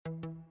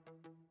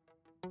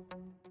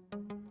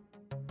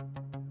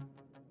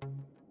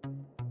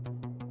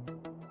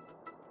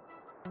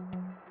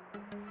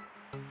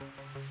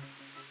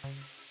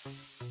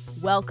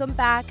Welcome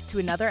back to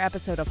another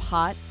episode of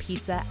Hot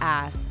Pizza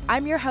Ass.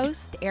 I'm your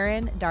host,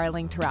 Erin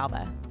Darling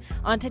Taralba.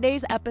 On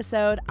today's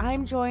episode,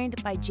 I'm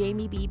joined by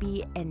Jamie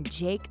Beebe and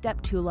Jake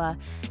Deptula,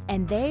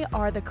 and they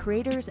are the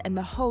creators and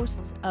the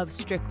hosts of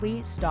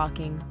Strictly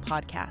Stalking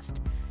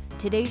podcast.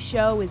 Today's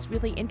show is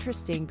really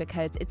interesting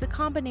because it's a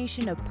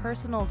combination of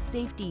personal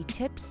safety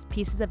tips,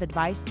 pieces of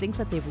advice, things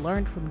that they've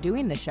learned from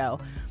doing the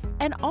show,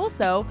 and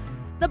also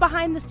the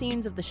behind the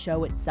scenes of the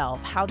show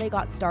itself, how they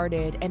got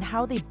started, and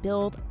how they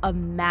build a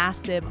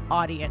massive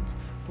audience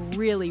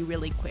really,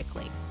 really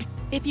quickly.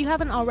 If you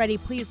haven't already,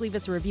 please leave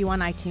us a review on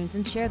iTunes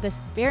and share this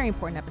very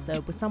important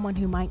episode with someone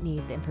who might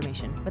need the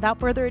information. Without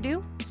further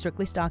ado,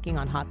 Strictly Stalking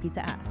on Hot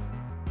Pizza Ass.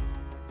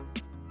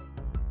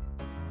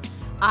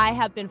 I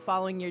have been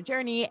following your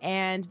journey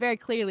and very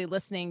clearly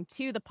listening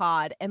to the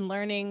pod and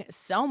learning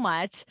so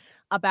much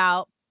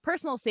about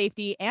personal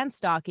safety and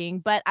stalking,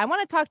 but I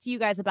want to talk to you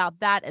guys about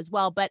that as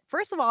well. But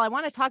first of all, I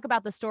want to talk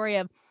about the story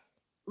of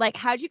like,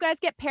 how'd you guys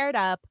get paired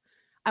up?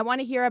 I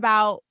want to hear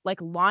about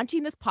like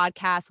launching this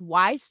podcast,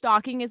 why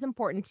stalking is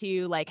important to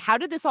you. Like, how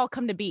did this all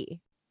come to be?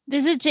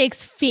 This is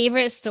Jake's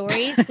favorite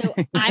story, so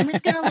I'm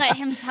just going to let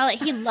him tell it.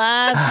 He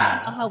loves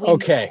how we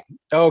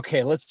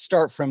Okay. Let's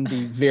start from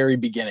the very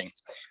beginning.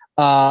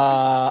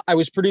 I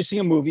was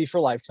producing a movie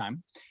for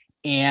Lifetime,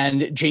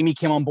 and Jamie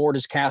came on board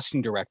as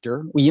casting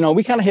director. We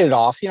kind of hit it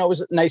off. It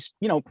was a nice,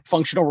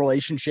 functional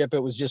relationship.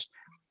 It was just,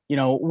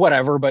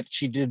 whatever, but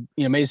she did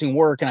amazing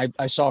work. And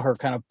I saw her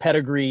kind of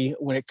pedigree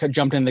when it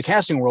jumped into the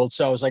casting world.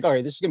 So I was like, all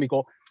right, this is gonna be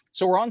cool.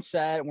 So we're on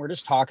set and we're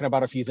just talking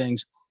about a few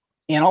things.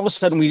 And all of a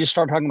sudden we just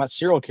started talking about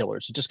serial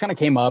killers. It just kind of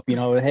came up,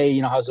 hey,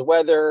 how's the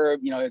weather?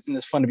 Isn't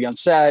this fun to be on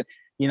set?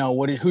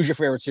 Who's your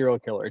favorite serial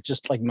killer? It's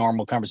just like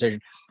normal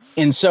conversation.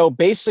 And so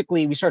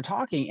basically we started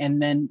talking,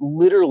 and then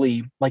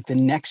literally like the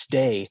next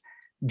day,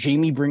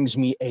 Jamie brings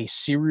me a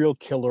serial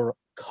killer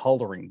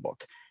coloring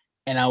book.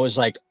 And I was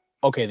like,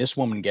 okay, this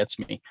woman gets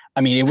me.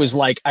 I mean, it was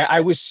like, I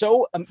was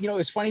so,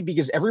 it's funny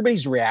because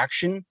everybody's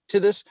reaction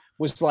to this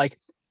was like,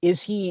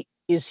 is he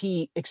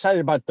excited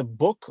about the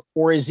book,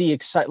 or is he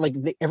excited? Like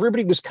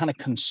everybody was kind of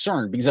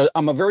concerned because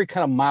I'm a very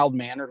kind of mild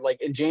mannered,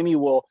 and Jamie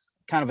will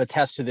kind of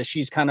attest to this.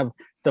 She's kind of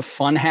the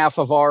fun half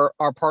of our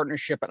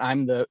partnership, and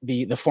I'm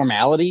the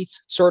formality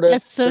sort of.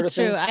 That's so sort of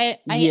true. thing. I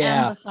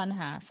am the fun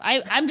half.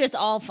 I'm just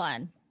all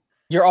fun.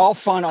 You're all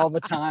fun all the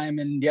time,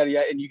 and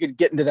yeah, and you could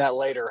get into that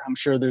later. I'm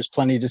sure there's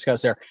plenty to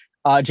discuss there.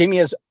 Jamie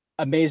has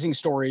amazing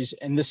stories,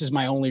 and this is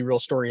my only real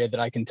story that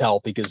I can tell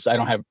because I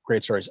don't have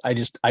great stories. I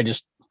just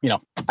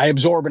I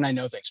absorb and I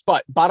know things.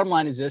 But bottom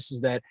line is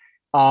that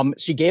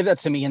she gave that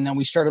to me, and then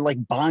we started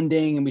like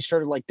bonding, and we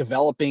started like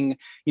developing,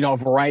 a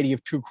variety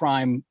of true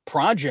crime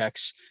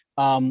projects,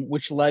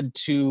 which led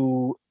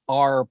to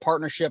our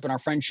partnership and our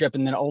friendship.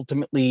 And then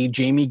ultimately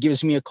Jamie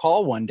gives me a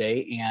call one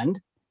day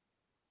and.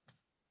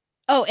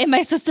 Oh, am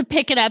I supposed to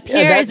pick it up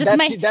here? Was that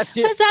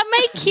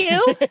my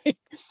cue?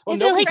 Well,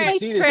 nobody can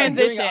see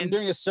this. I'm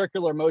doing a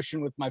circular motion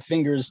with my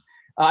fingers.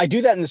 I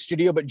do that in the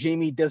studio, but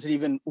Jamie doesn't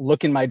even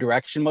look in my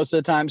direction most of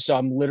the time. So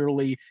I'm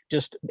literally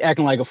just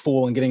acting like a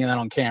fool and getting that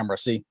on camera.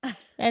 See?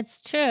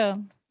 That's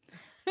true.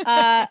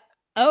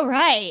 All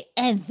right.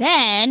 And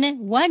then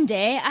one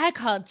day I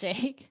called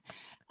Jake.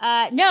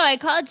 I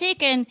called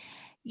Jake, and,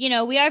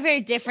 we are very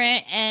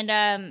different. And,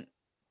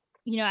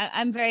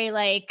 I'm very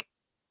like,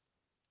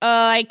 oh,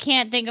 I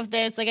can't think of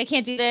this. Like, I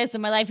can't do this.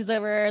 And my life is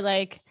over.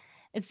 Like,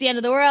 it's the end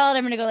of the world.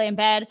 I'm going to go lay in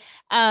bed.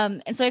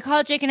 And so I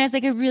called Jake, and I was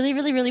like, I really,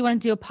 really, really want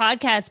to do a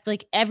podcast, but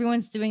like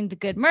everyone's doing the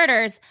good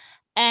murders.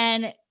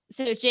 And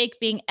so Jake,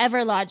 being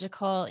ever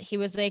logical, he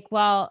was like,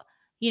 well,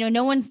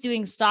 no one's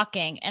doing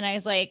stalking. And I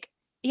was like,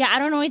 yeah, I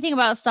don't know anything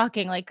about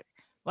stalking. Like,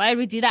 why would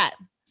we do that?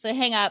 So I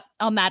hang up,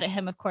 all mad at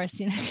him, of course,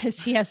 because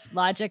he has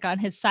logic on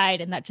his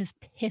side, and that just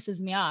pisses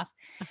me off.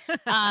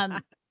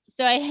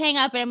 So I hang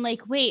up, and I'm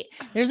like, wait,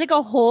 there's like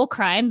a whole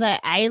crime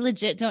that I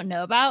legit don't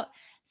know about.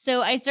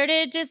 So I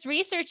started just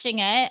researching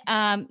it,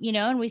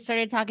 and we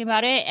started talking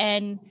about it.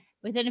 And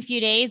within a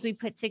few days, we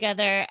put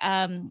together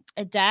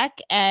a deck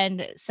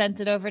and sent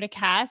it over to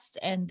Cast.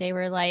 And they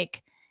were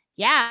like,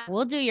 yeah,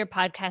 we'll do your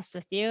podcast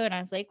with you. And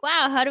I was like,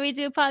 wow, how do we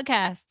do a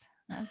podcast?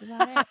 That's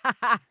about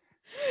it.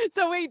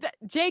 So wait,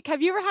 Jake,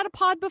 have you ever had a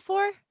pod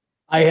before?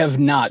 I have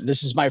not.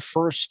 This is my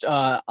first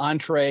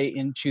entree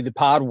into the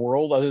pod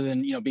world, other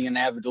than, being an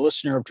avid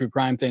listener of true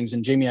crime things.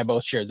 And Jamie and I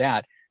both share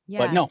that. Yes.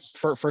 But no,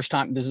 first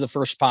time. This is the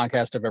first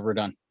podcast I've ever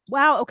done.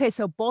 Wow. Okay.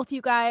 So both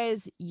you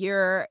guys,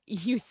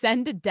 you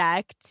send a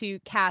deck to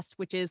Cast,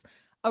 which is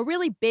a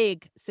really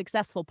big,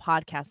 successful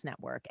podcast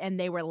network. And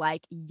they were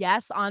like,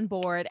 yes, on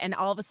board. And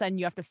all of a sudden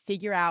you have to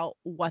figure out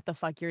what the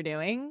fuck you're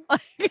doing.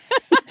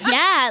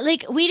 Yeah.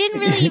 Like we didn't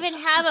really even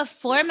have a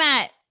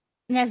format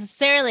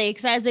necessarily,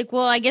 because I was like,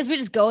 well, I guess we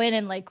just go in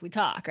and like we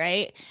talk,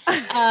 right?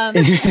 And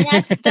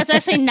that's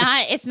actually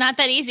it's not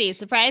that easy,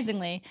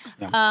 surprisingly.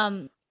 Yeah.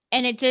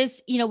 And it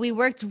just, we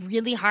worked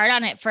really hard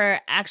on it for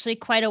actually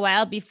quite a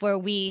while before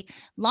we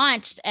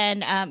launched.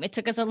 And it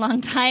took us a long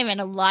time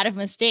and a lot of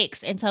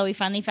mistakes until we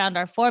finally found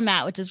our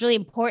format, which is really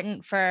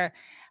important for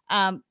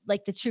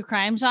like the true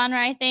crime genre,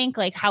 I think,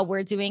 like how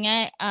we're doing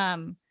it.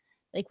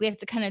 Like we have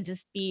to kind of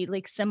just be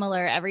like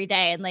similar every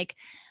day. And like,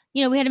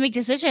 you know, we had to make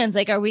decisions.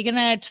 Like, are we going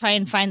to try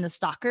and find the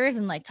stalkers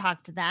and like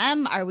talk to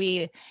them? Are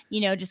we,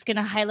 you know, just going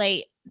to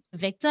highlight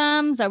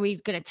victims? Are we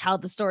going to tell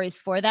the stories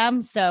for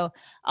them? So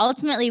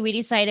ultimately we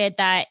decided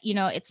that, you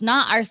know, it's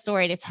not our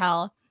story to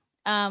tell.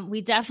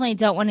 We definitely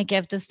don't want to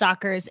give the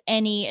stalkers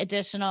any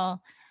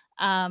additional,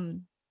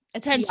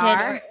 attention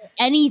or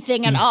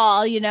anything at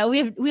all. You know,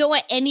 we don't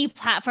want any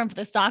platform for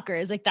the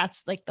stalkers. Like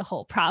that's like the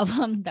whole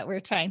problem that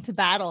we're trying to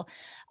battle.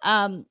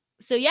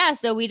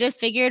 So we just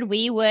figured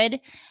we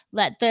would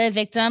let the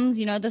victims,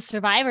 you know, the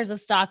survivors of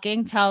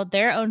stalking tell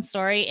their own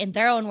story in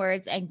their own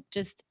words and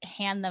just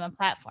hand them a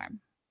platform.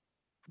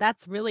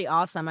 That's really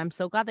awesome. I'm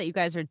so glad that you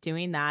guys are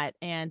doing that.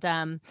 And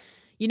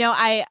you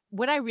know,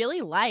 what I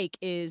really like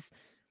is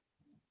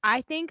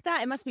I think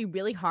that it must be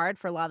really hard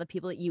for a lot of the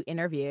people that you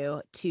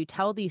interview to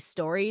tell these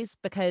stories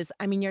because,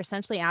 I mean, you're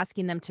essentially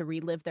asking them to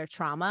relive their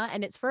trauma,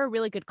 and it's for a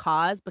really good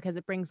cause because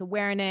it brings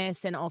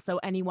awareness, and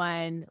also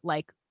anyone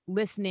like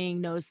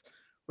listening knows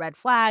red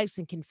flags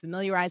and can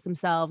familiarize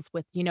themselves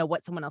with, you know,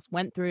 what someone else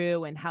went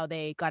through and how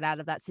they got out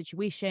of that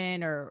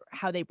situation or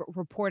how they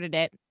reported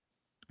it.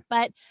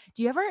 But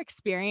do you ever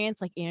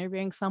experience like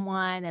interviewing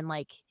someone and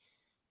like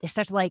they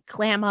start to like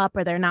clam up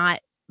or they're not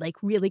like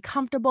really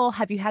comfortable?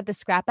 Have you had to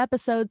scrap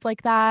episodes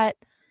like that?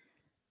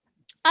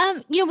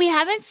 You know, we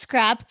haven't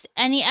scrapped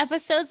any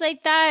episodes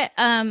like that.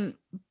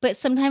 But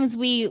sometimes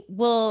we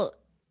will,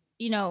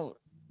 you know,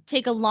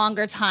 take a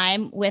longer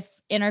time with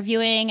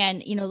interviewing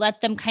and, you know,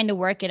 let them kind of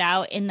work it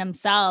out in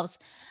themselves.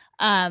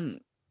 And,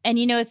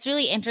 you know, it's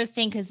really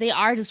interesting because they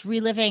are just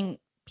reliving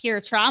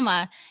pure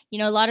trauma. You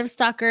know, a lot of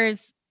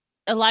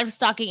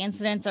stalking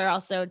incidents are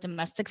also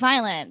domestic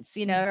violence,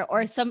 you know,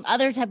 or some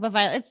other type of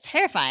violence. It's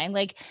terrifying.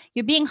 Like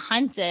you're being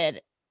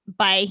hunted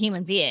by a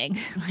human being.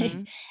 Like,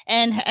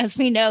 and as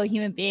we know,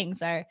 human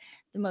beings are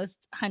the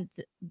most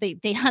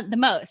they hunt the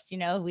most, you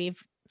know,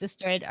 we've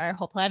destroyed our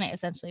whole planet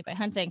essentially by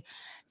hunting.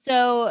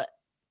 So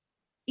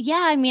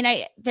yeah, I mean,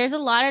 there's a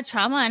lot of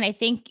trauma. And I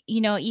think,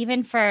 you know,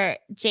 even for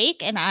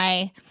Jake and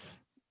I,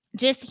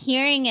 just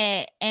hearing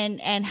it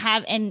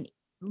and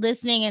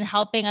listening and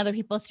helping other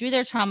people through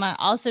their trauma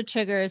also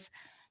triggers,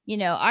 you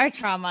know, our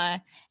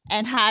trauma,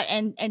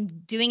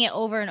 and doing it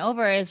over and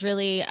over is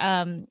really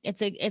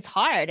it's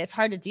hard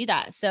to do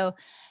that. So,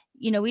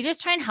 you know, we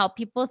just try and help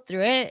people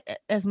through it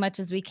as much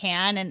as we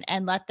can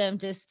and let them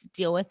just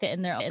deal with it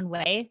in their own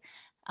way.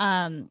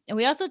 And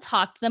we also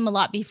talked to them a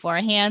lot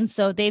beforehand,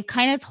 so they've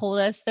kind of told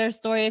us their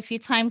story a few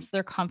times, so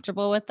they're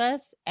comfortable with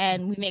us,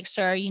 and we make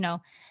sure, you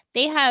know,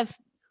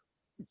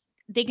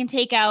 they can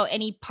take out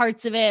any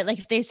parts of it. Like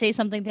if they say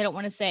something they don't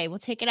want to say, we'll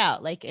take it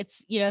out. Like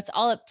it's, you know, it's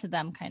all up to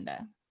them kind of.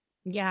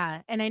 Yeah.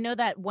 And I know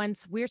that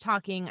once we were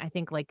talking, I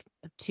think like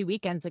 2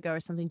 weekends ago or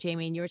something,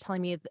 Jamie, and you were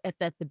telling me at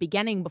the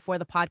beginning before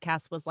the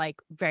podcast was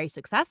like very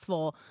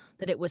successful,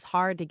 that it was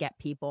hard to get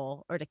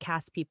people or to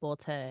cast people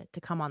to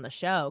come on the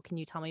show. Can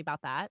you tell me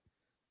about that?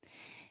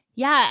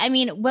 Yeah. I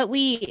mean, what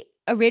we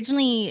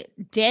originally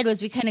did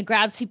was we kind of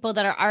grabbed people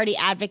that are already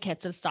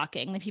advocates of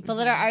stalking, the people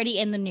that are already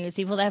in the news,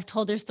 people that have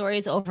told their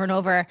stories over and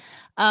over,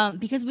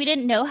 because we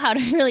didn't know how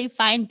to really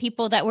find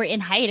people that were in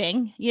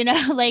hiding, you know,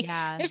 like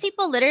there's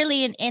people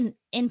literally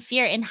in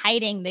fear, in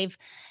hiding. They've,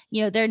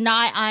 you know, they're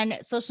not on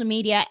social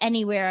media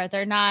anywhere.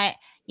 They're not,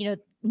 you know,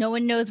 no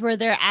one knows where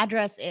their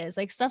address is,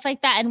 like stuff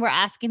like that. And we're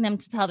asking them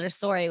to tell their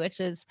story,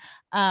 which is,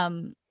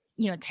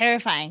 you know,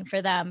 terrifying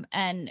for them.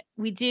 And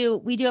we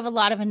do have a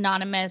lot of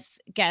anonymous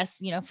guests,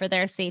 you know, for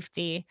their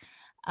safety.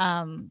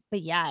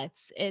 But yeah,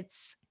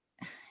 it's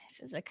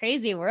just a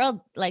crazy world,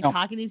 like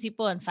talking to these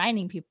people and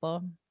finding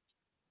people.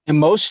 And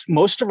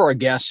most of our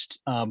guests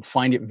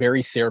find it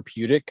very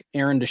therapeutic,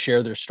 Aaron, to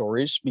share their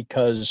stories,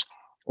 because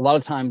a lot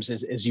of times,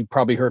 as you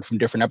probably heard from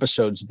different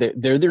episodes,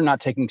 they're not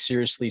taken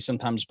seriously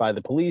sometimes by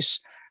the police,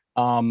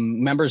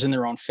 members in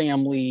their own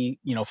family,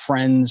 you know,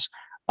 friends,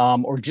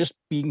 or just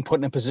being put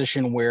in a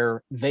position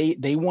where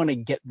they want to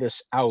get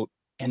this out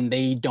and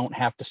they don't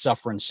have to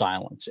suffer in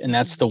silence. And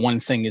that's the one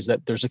thing, is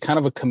that there's a kind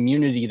of a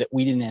community that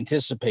we didn't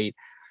anticipate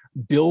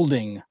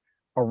building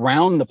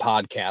around the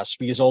podcast,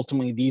 because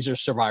ultimately these are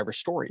survivor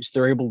stories.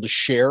 They're able to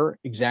share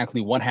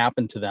exactly what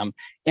happened to them.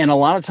 And a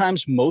lot of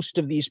times, most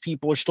of these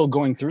people are still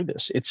going through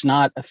this. It's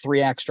not a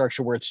 3-act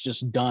structure where it's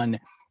just done.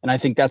 And I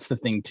think that's the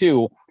thing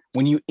too.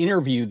 When you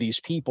interview these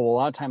people, a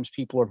lot of times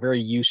people are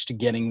very used to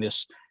getting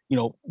this, you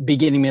know,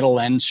 beginning, middle,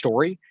 end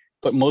story,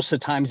 but most of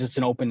the times it's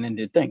an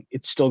open-ended thing.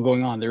 It's still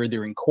going on. They're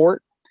either in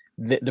court.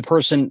 The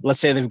person, let's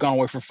say they've gone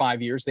away for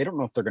 5 years, they don't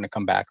know if they're going to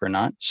come back or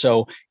not.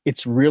 So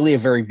it's really a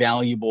very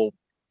valuable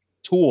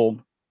tool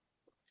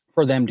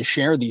for them to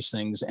share these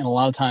things. And a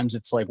lot of times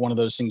it's like one of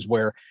those things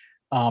where,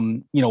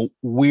 you know,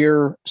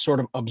 we're sort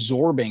of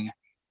absorbing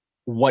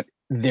what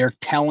they're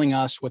telling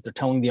us, what they're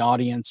telling the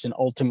audience. And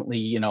ultimately,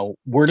 you know,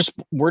 we're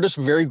just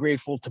very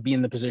grateful to be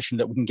in the position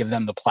that we can give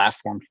them the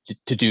platform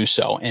to do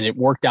so. And it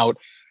worked out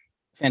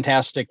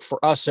fantastic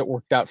for us. It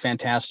worked out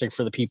fantastic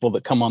for the people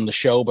that come on the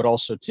show, but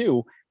also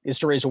too, is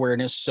to raise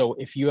awareness. So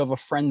if you have a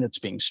friend that's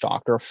being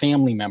stalked, or a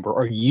family member,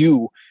 or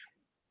you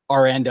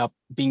are end up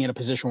being in a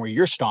position where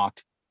you're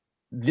stalked,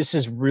 this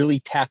is really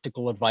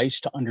tactical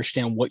advice to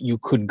understand what you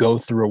could go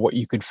through or what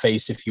you could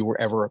face if you were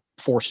ever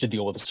forced to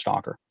deal with a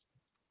stalker.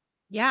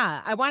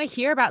 Yeah, I want to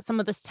hear about some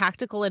of this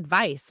tactical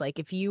advice. Like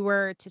if you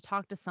were to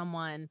talk to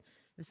someone,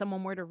 if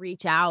someone were to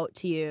reach out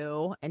to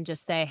you and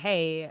just say,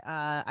 "Hey,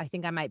 I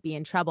think I might be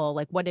in trouble,"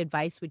 like what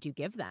advice would you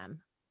give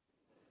them?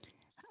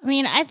 I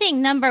mean, I think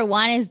number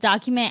one is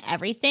document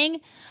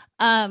everything.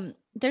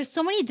 There's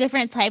so many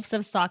different types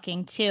of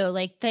stalking too,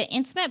 like the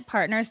intimate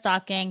partner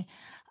stalking.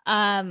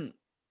 Um,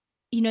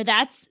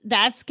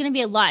 that's going to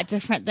be a lot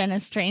different than a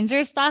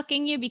stranger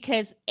stalking you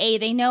because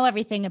they know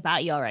everything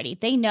about you already.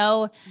 They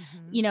know,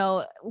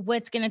 Mhm.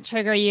 what's going to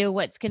trigger you,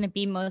 what's going to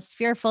be most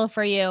fearful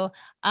for you.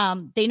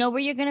 They know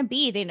where you're going to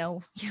be. They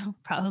know,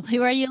 probably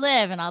where you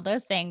live and all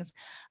those things.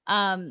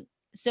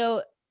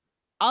 So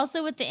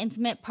also with the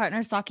intimate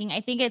partner stalking,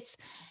 I think it's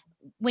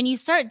when you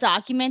start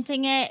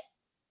documenting it,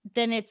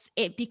 then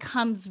it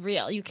becomes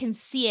real. You can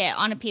see it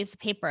on a piece of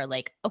paper,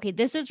 like, okay,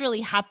 this is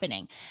really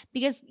happening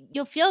because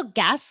you'll feel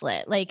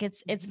gaslit. Like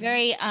it's Mhm.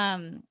 very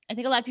I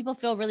think a lot of people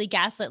feel really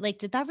gaslit. Like,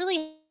 did that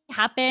really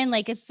happen?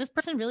 Like, is this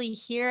person really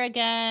here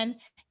again?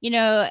 You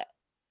know,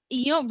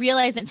 you don't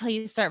realize it until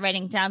you start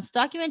writing down. So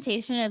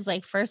documentation is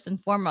like first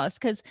and foremost,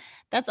 because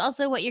that's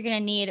also what you're gonna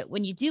need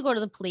when you do go to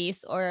the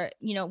police or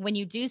when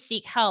you do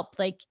seek help.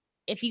 Like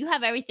if you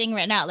have everything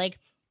written out, like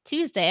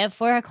Tuesday at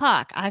 4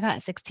 o'clock, I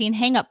got 16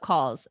 hang up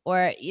calls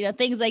or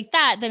things like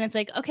that, then it's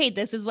like, okay,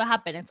 this is what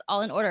happened. It's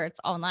all in order,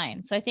 it's all in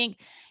line. So I think,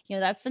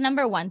 that's the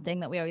number one thing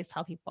that we always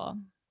tell people.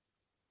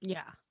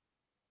 Yeah.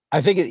 I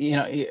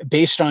think,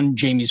 based on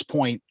Jamie's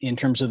point in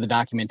terms of the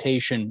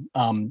documentation,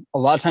 a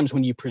lot of times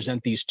when you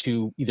present these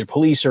to either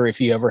police or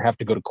if you ever have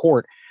to go to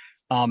court,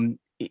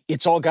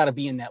 it's all got to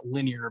be in that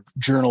linear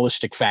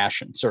journalistic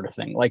fashion sort of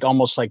thing, like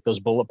almost like those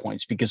bullet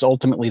points, because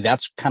ultimately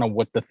that's kind of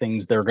what the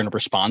things they're going to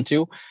respond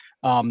to.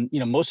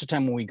 Most of the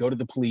time when we go to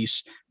the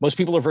police, most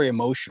people are very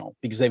emotional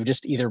because they've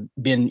just either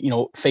been,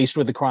 faced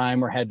with a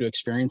crime or had to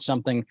experience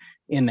something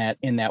in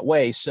that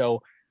way.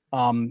 So,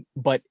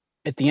 but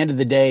at the end of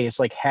the day, it's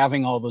like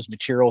having all those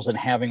materials and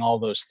having all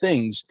those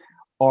things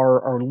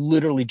are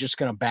literally just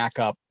going to back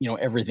up,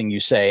 everything you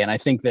say. And I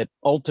think that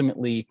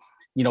ultimately,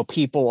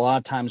 people a lot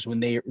of times when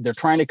they're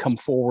trying to come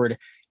forward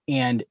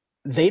and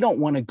they don't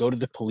want to go to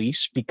the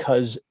police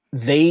because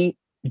they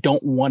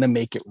don't want to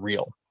make it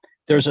real.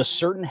 There's a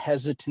certain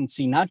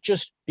hesitancy, not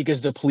just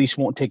because the police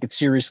won't take it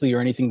seriously or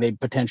anything they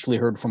potentially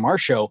heard from our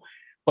show,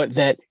 but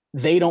that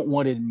they don't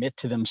want to admit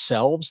to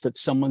themselves that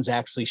someone's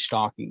actually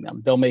stalking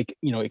them. They'll make,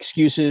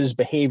 excuses,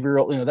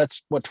 behavioral,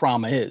 that's what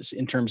trauma is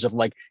in terms of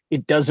like,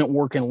 it doesn't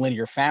work in a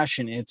linear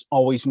fashion. And it's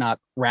always not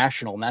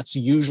rational. And that's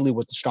usually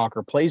what the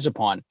stalker plays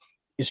upon,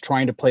 is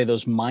trying to play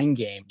those mind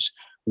games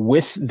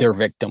with their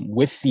victim,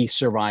 with the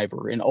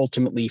survivor, and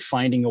ultimately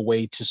finding a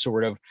way to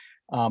sort of,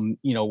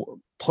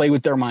 play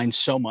with their minds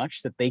so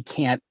much that they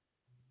can't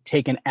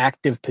take an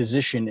active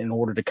position in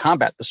order to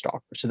combat the stalker.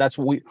 So that's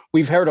what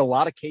we've heard a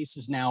lot of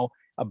cases now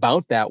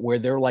about that, where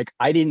they're like,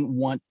 I didn't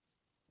want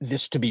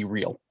this to be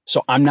real,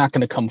 so I'm not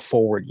going to come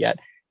forward yet.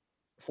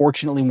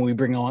 Fortunately, when we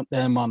bring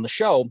them on the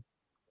show,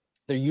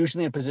 they're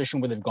usually in a position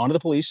where they've gone to the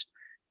police,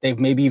 they've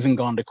maybe even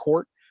gone to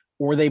court,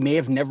 or they may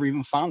have never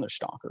even found their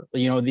stalker.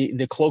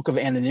 The cloak of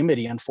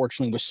anonymity,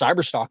 unfortunately, with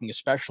cyber stalking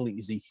especially,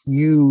 is a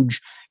huge,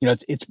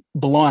 it's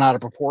blown out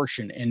of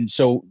proportion. And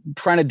so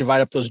trying to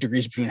divide up those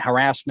degrees between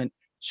harassment,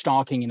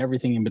 stalking, and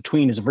everything in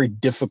between is a very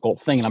difficult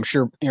thing. And I'm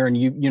sure, Aaron,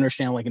 you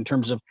understand, like in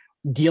terms of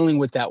dealing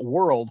with that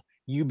world,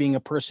 you being a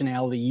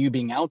personality, you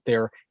being out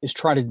there, is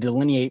try to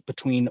delineate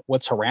between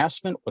what's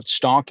harassment, what's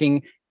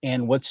stalking,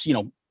 and what's,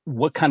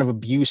 what kind of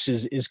abuse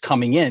is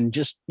coming in,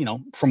 just,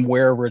 from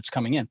wherever it's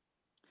coming in.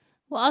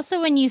 Well,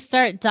 also when you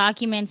start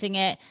documenting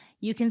it,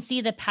 you can see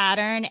the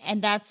pattern,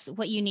 and that's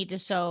what you need to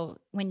show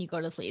when you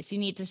go to the police. You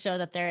need to show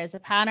that there is a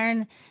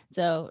pattern.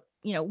 So,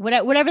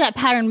 whatever that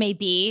pattern may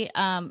be,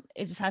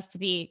 it just has to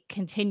be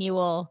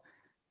continual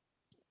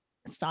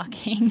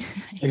stalking.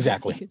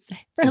 Exactly.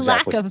 For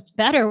exactly. lack of a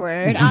better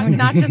word.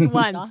 Not just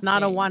once,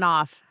 not a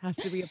one-off. Has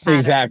to be a pattern.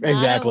 Exactly.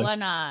 Not a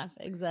one-off.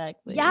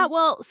 Exactly. Yeah,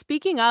 well,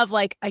 speaking of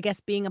like, I guess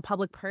being a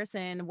public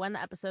person, one of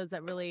the episodes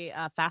that really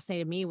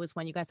fascinated me was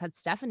when you guys had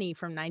Stephanie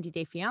from 90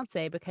 Day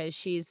Fiance, because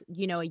she's, a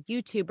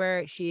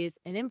YouTuber, she's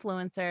an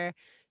influencer,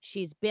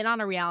 she's been on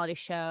a reality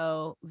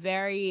show,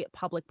 very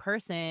public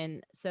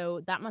person.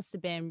 So that must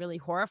have been really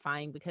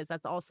horrifying because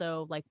that's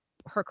also like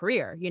her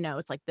career.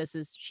 It's like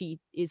she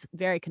is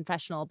very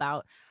confessional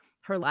about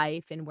her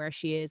life and where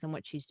she is and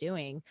what she's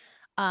doing.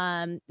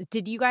 What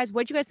did you guys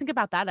think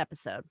about that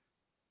episode?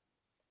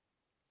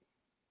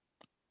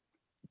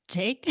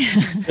 Jake?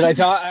 Did I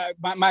tell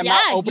my Yeah,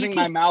 opening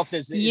my mouth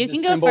is you a can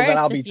go symbol that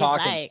I'll first be if you'd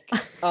talking.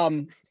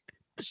 like.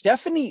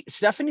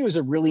 Stephanie was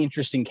a really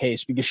interesting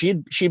case because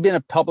she'd been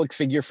a public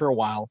figure for a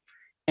while,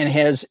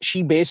 and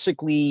she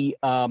basically,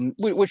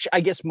 which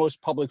I guess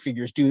most public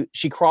figures do,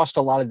 she crossed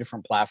a lot of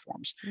different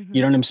platforms. Mhm.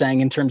 You know what I'm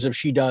saying? In terms of,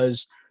 she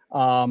does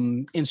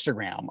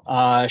Instagram.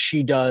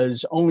 She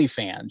does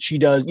OnlyFans. She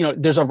does,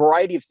 there's a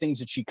variety of things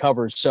that she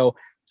covers. So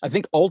I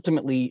think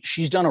ultimately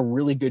she's done a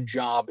really good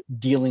job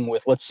dealing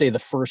with, let's say, the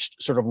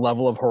first sort of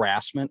level of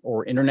harassment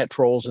or internet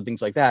trolls or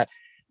things like that.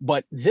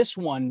 But this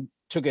one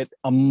took it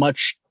a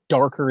much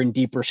darker and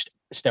deeper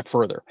step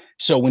further.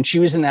 So when she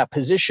was in that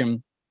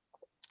position,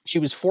 she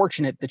was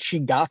fortunate that she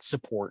got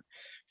support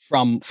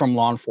from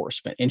law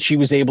enforcement, and she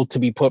was able to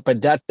be put,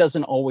 but that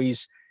doesn't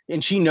always,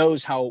 and she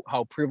knows how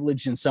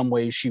privileged in some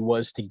ways she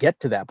was to get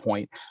to that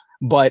point.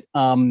 But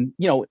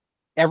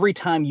every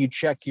time you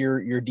check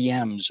your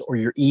DMs or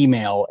your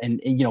email,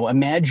 and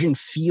imagine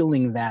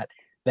feeling that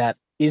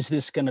is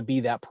this going to be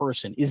that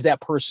person? Is that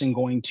person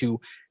going to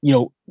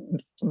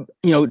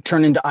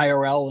turn into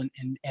IRL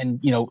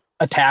and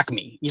attack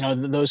me?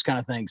 Those kind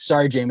of things.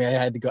 Sorry, Jamie, I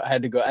had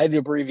to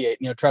abbreviate.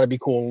 Try to be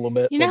cool a little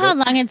bit. You know how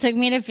long it took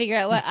me to figure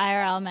out what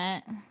IRL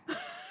meant?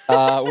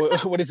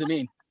 What does it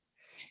mean?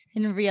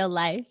 In real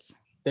life.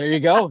 There you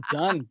go.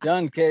 Done.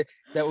 Okay,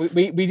 that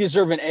we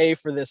deserve an A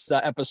for this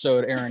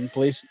episode, Aaron,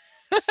 please.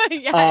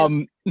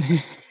 Yes.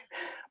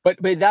 But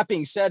that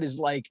being said, is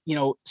like,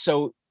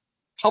 so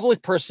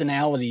public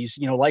personalities,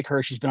 like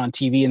her, she's been on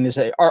TV and this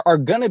are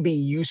going to be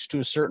used to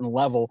a certain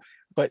level.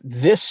 But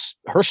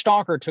her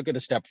stalker took it a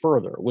step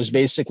further, was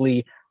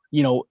basically,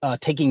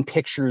 taking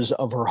pictures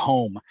of her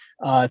home,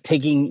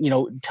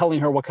 telling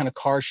her what kind of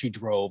car she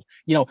drove,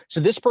 so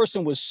this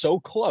person was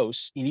so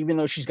close. And even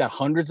though she's got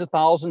hundreds of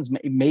thousands,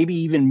 maybe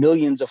even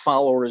millions of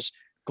followers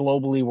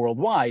globally,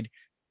 worldwide,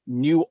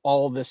 knew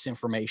all this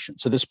information.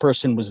 So this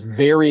person was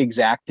very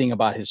exacting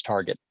about his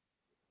target.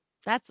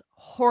 That's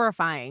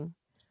horrifying.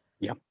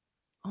 Yeah.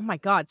 Oh my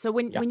God. So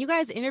when you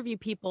guys interview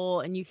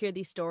people and you hear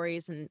these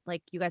stories, and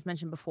like you guys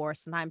mentioned before,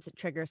 sometimes it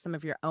triggers some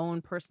of your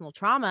own personal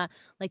trauma.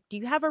 Like, do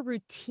you have a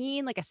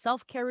routine, like a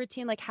self-care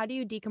routine? Like, how do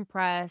you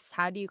decompress?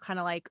 How do you kind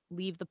of like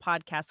leave the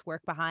podcast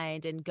work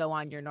behind and go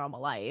on your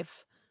normal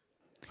life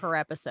per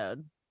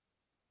episode?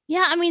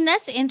 Yeah, I mean,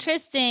 that's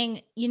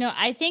interesting.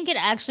 I think it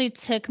actually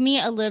took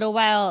me a little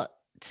while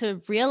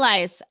to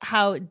realize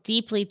how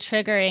deeply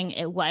triggering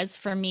it was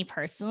for me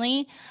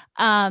personally.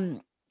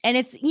 And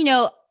it's,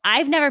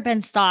 I've never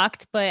been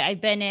stalked, but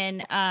I've been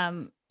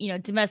in,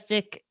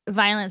 domestic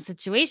violence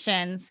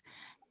situations,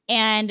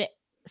 and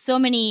so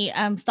many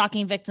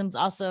stalking victims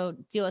also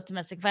deal with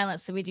domestic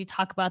violence. So we do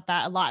talk about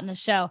that a lot in the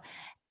show.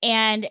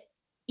 And,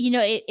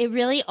 I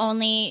really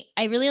only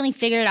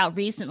figured it out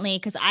recently,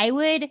 because I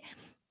would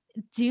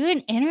do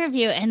an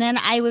interview and then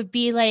I would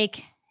be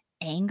like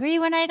angry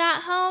when I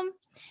got home,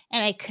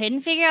 and I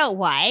couldn't figure out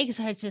why, because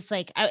I was just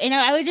like,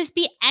 I would just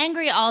be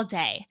angry all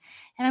day.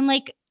 And I'm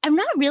like, I'm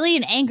not really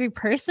an angry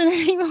person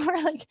anymore.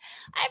 Like,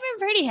 I've been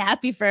pretty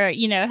happy for,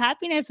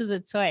 happiness is a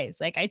choice.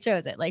 Like, I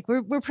chose it. Like,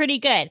 we're pretty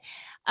good.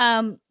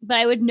 But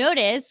I would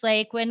notice,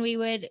 like, when we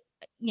would,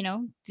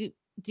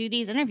 do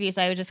these interviews,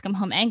 I would just come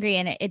home angry,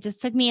 and it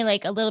just took me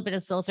like a little bit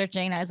of soul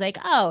searching. And I was like,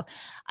 oh,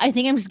 I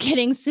think I'm just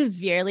getting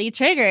severely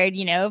triggered,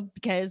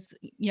 because,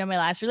 my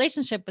last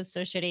relationship was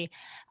so shitty.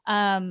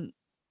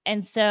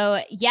 And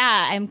so,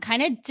 yeah, I'm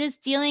kind of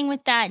just dealing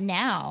with that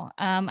now.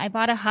 I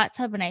bought a hot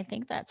tub, and I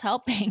think that's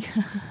helping.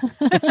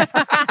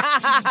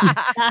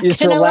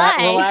 Just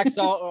relax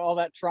all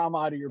that trauma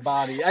out of your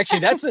body. Actually,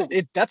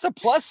 that's a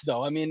plus,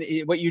 though. I mean,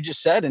 what you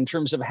just said in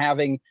terms of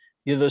having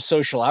those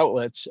social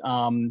outlets,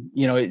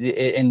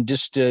 and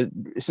just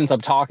since I'm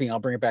talking, I'll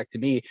bring it back to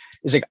me.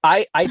 Is like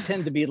I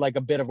tend to be like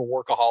a bit of a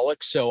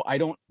workaholic, so I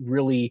don't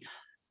really.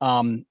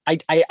 I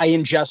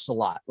ingest a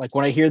lot. Like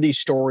when I hear these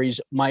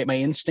stories, my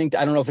instinct,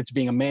 I don't know if it's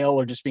being a male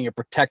or just being a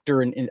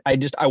protector. And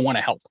I want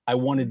to help. I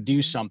want to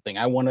do something.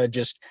 I want to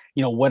just,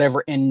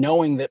 whatever. And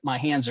knowing that my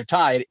hands are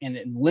tied and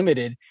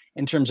limited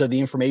in terms of the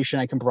information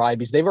I can provide,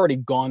 because they've already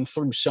gone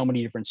through so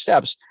many different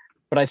steps.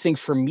 But I think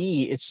for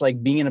me, it's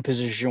like being in a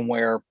position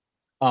where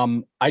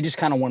I just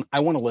kind of I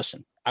want to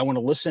listen. I want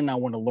to listen. I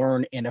want to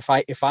learn. And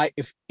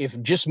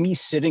if just me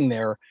sitting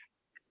there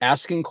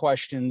asking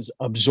questions,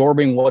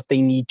 absorbing what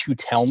they need to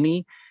tell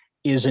me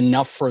is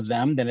enough for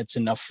them, then it's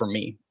enough for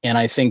me. And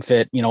I think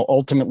that,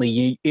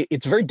 ultimately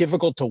it's very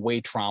difficult to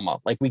weigh trauma.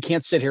 Like we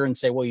can't sit here and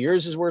say, well,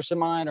 yours is worse than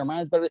mine or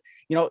mine's better,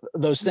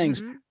 those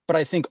things. Mm-hmm. But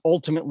I think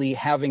ultimately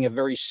having a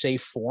very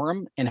safe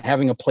forum and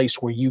having a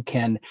place where you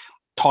can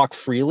talk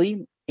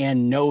freely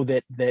and know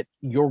that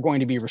you're going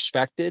to be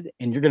respected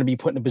and you're going to be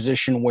put in a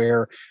position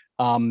where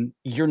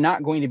you're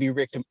not going to be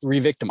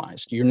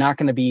re-victimized. You're not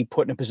going to be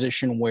put in a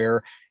position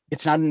where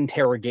it's not an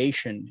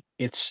interrogation.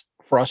 It's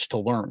for us to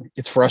learn.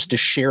 It's for us to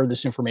share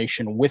this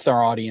information with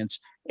our audience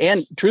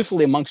and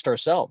truthfully amongst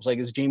ourselves. Like,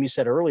 as Jamie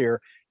said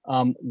earlier,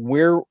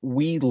 where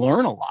we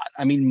learn a lot.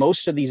 I mean,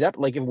 most of these,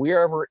 like if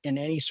we're ever in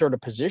any sort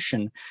of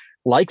position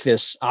like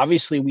this,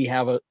 obviously we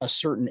have a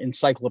certain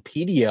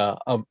encyclopedia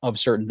of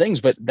certain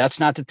things, but that's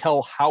not to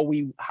tell how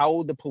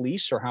the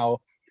police or how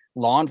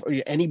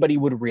anybody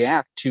would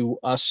react to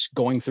us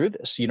going through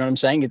this. You know what I'm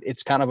saying?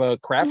 It's kind of a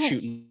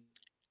crapshoot.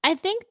 I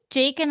think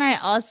Jake and I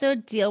also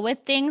deal with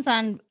things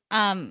on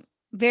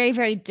very,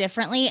 very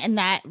differently, and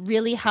that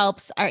really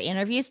helps our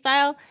interview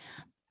style.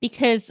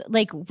 because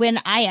like when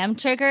I am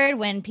triggered,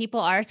 when people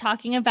are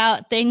talking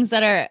about things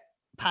that are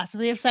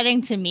possibly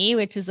upsetting to me,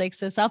 which is like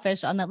so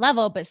selfish on that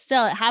level, but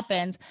still it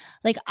happens.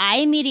 Like I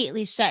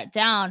immediately shut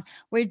down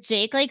where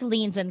Jake like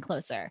leans in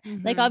closer.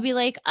 Like I'll be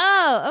like,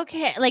 oh,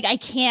 okay. Like I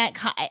can't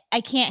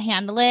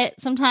handle it.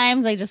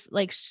 Sometimes I just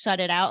like shut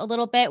it out a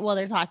little bit while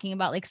they're talking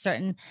about like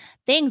certain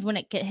things when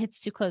it hits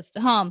too close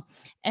to home.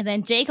 And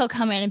then Jake will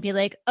come in and be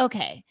like,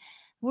 okay,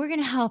 we're going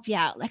to help you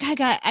out. Like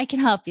I can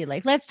help you.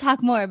 Like, let's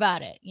talk more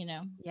about it, you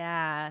know?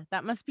 Yeah,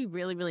 that must be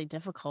really, really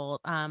difficult.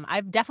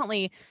 I've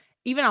definitely,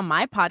 even on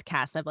my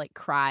podcast, I've like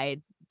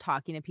cried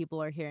talking to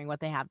people or hearing what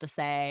they have to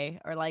say,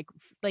 or like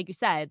you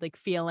said, like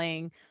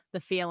feeling the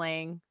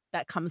feeling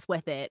that comes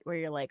with it, where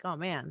you're like, oh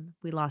man,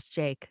 we lost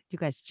Jake. You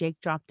guys, Jake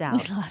dropped We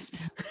out. lost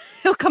him.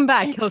 He'll come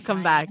back. It's He'll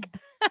come fine.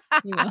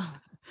 back. You will.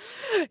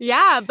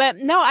 Yeah, but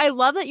no, I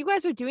love that you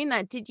guys are doing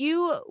that.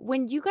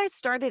 When you guys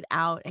started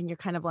out and you're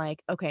kind of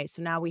like, okay,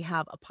 so now we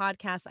have a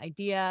podcast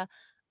idea,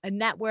 a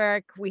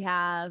network, we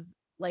have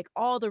like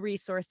all the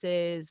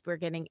resources, we're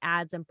getting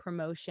ads and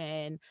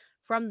promotion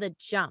from the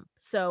jump.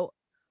 So,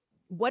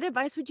 what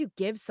advice would you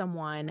give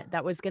someone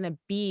that was going to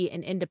be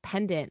an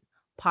independent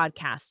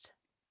podcast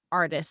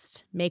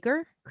artist,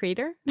 maker,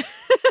 creator?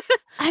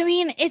 I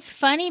mean, it's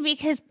funny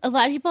because a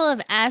lot of people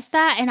have asked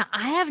that and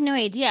I have no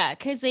idea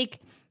because like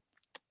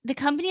the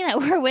company that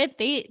we're with,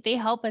 they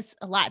help us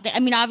a lot. I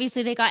mean,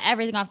 obviously they got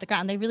everything off the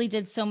ground. They really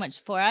did so much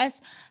for us.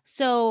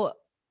 So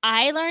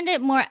I learned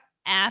it more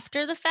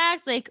after the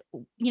fact. Like,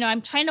 you know,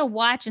 I'm trying to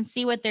watch and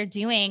see what they're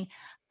doing.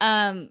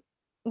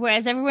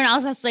 Whereas everyone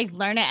else has to like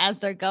learn it as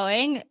they're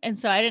going. And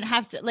so I didn't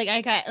have to like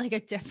I got like a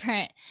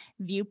different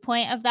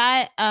viewpoint of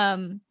that.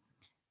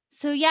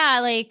 So yeah,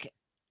 like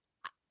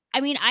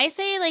I mean, I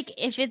say like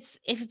if it's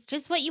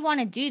just what you want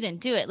to do, then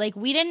do it. Like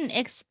we didn't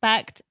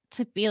expect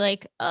to be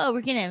like, oh,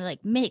 we're gonna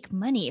like make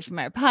money from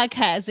our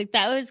podcast. Like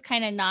that was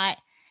kind of not.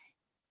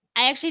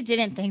 I actually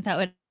didn't think that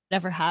would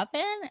ever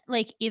happen.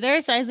 Like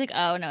either. So I was like,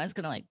 oh, no one's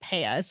gonna like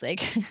pay us.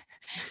 Like,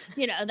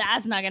 you know,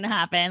 that's not gonna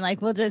happen.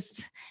 Like we'll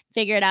just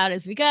figure it out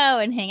as we go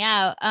and hang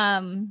out.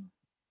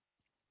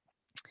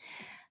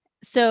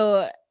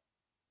 So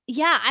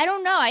yeah, I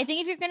don't know. I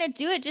think if you're going to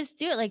do it, just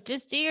do it. Like,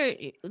 just do your,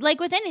 like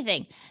with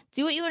anything,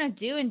 do what you want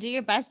to do and do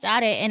your best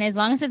at it. And as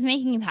long as it's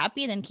making you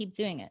happy, then keep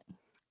doing it.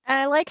 And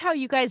I like how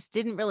you guys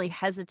didn't really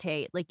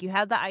hesitate. Like you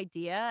had the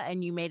idea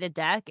and you made a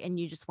deck and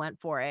you just went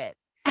for it.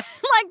 Like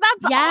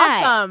that's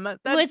awesome.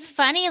 What's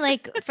funny,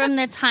 like from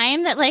the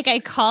time that like I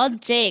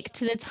called Jake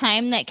to the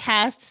time that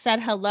Cast said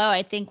hello,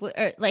 I think,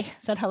 or like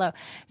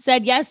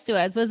said yes to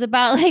us was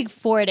about like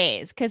 4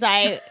 days. Cause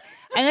I'm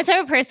the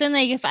type of person,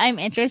 like if I'm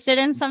interested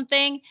in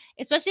something,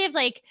 especially if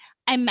like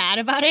I'm mad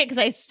about it, cause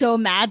I'm so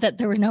mad that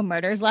there were no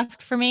murders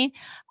left for me.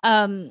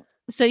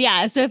 So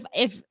yeah, so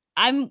if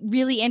I'm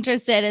really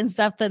interested in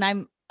stuff, then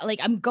I'm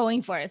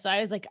going for it. So I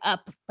was like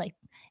up like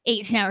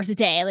 18 hours a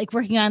day, like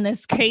working on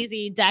this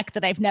crazy deck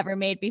that I've never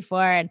made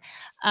before.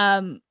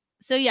 And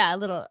so yeah, a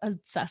little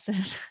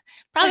obsessive.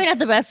 Probably not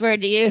the best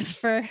word to use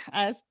for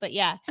us, but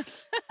yeah.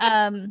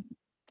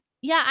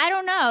 Yeah, I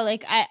don't know.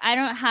 Like I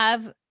don't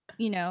have,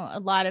 you know,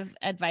 a lot of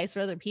advice for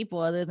other people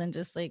other than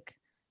just like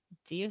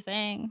do your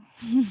thing.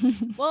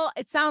 Well,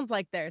 it sounds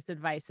like there's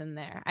advice in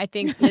there. I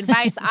think the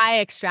advice I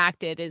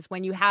extracted is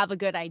when you have a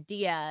good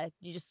idea,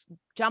 you just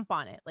jump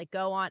on it. Like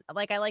go on.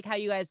 Like I like how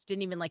you guys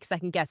didn't even like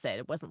second guess it.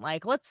 It wasn't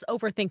like, let's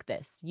overthink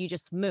this. You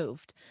just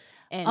moved.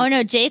 And oh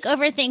no, Jake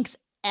overthinks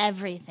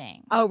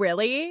everything. Oh,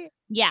 really?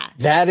 Yeah.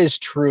 That is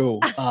true.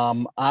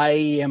 I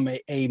am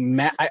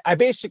I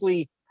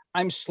basically,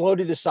 I'm slow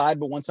to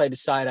decide, but once I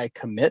decide, I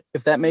commit,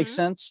 if that makes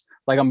sense.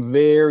 Like I'm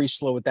very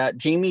slow with that.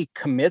 Jamie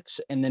commits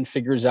and then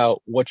figures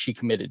out what she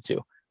committed to,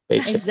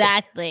 basically.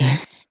 Exactly.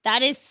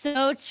 That is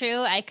so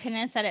true. I couldn't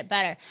have said it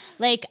better.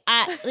 Like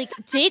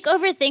Jake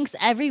overthinks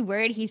every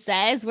word he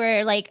says,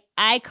 where like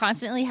I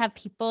constantly have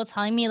people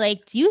telling me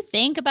like, do you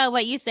think about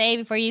what you say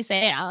before you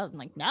say it? I'm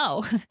like,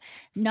 no,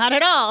 not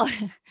at all.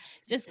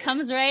 Just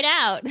comes right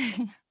out.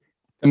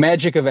 The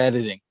magic of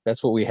editing.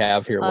 That's what we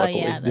have here. Luckily,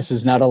 yeah, this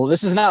is not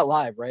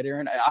live, right,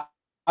 Aaron?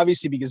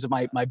 Obviously, because of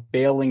my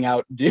bailing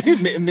out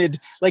mid,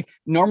 like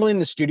normally in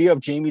the studio, if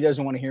Jamie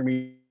doesn't want to hear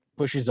me,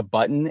 pushes a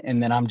button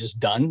and then I'm just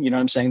done. You know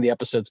what I'm saying? The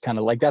episode's kind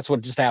of like, that's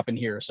what just happened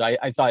here. So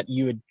I thought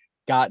you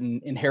had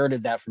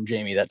inherited that from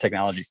Jamie, that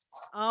technology.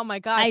 Oh my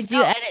gosh. I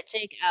do edit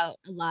Jake out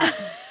a lot.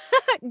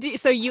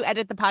 So you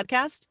edit the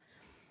podcast?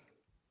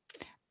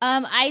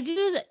 I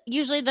do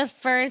usually the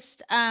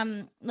first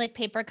like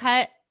paper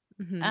cut,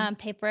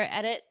 paper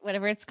edit,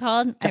 whatever it's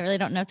called. I really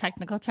don't know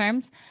technical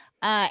terms.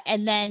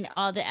 And then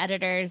all the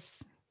editors,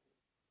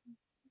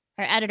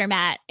 or editor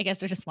Matt, I guess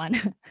there's just one.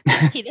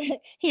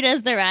 he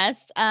does the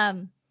rest.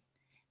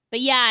 But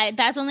yeah,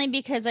 that's only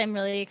because I'm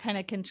really kind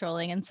of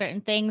controlling in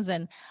certain things,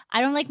 and I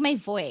don't like my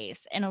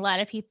voice. And a lot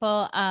of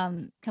people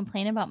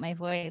complain about my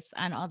voice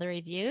on all the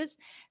reviews,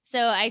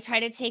 so I try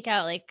to take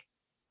out like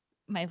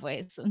my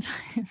voice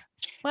sometimes.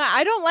 Well,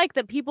 I don't like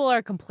that people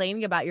are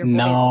complaining about your voice.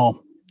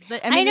 No.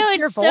 I mean, I know it's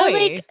your so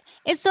voice.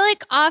 it's so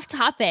like off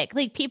topic.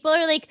 Like people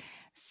are like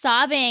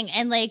sobbing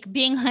and like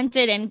being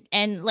hunted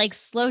and like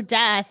slow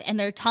death, and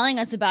they're telling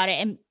us about it,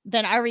 and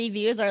then our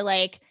reviews are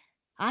like,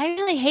 I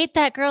really hate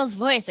that girl's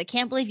voice. I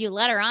can't believe you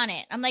let her on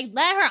it. I'm like,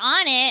 let her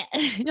on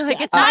it. You're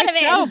like, it's Out my of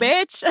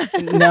it. show,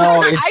 bitch.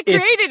 No, I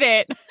created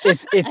it.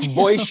 it's I know.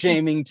 voice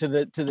shaming to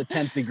the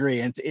 10th degree.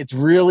 It's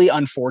really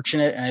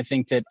unfortunate, and I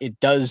think that it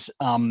does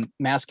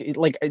mask it.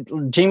 Like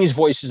Jamie's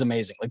voice is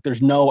amazing. Like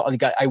there's no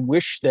like I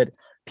wish that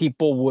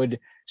people would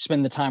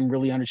spend the time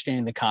really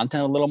understanding the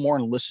content a little more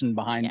and listen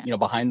behind Yeah.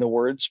 behind the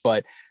words.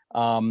 But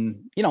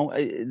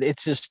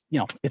it's just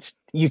it's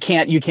you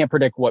can't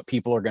predict what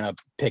people are gonna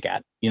pick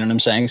at. You know what I'm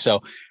saying?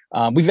 So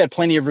we've had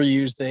plenty of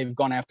reviews. They've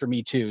gone after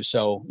me too.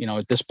 So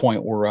at this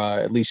point we're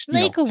at least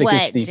Like thick as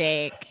what, the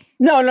Jake?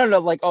 no.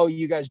 Like, oh,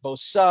 you guys both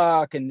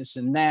suck and this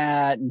and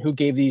that, and who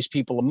gave these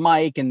people a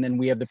mic? And then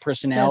we have the Those are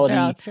personality.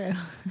 all true.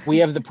 We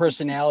have the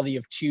personality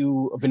of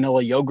 2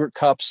 vanilla yogurt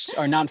cups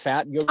or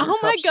non-fat yogurt Oh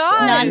my cups.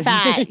 God.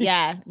 Non-fat,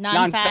 yeah. Non-fat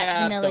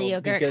Non-fat vanilla though,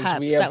 yogurt because cups.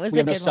 we have That was we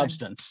a have no good one.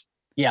 substance.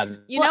 Yeah.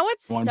 You know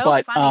what's One, so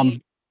but,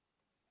 funny?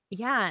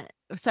 Yeah.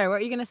 Sorry, what were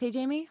you gonna say,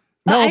 Jamie?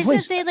 Well, No, I was gonna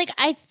please. say, like,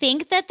 I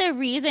think that the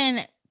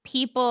reason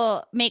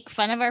people make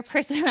fun of our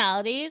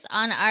personalities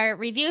on our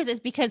reviews is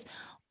because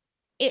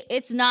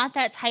it's not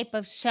that type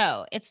of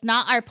show. It's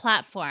not our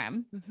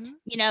platform.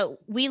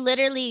 We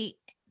literally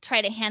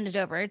try to hand it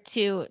over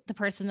to the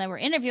person that we're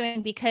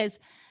interviewing because,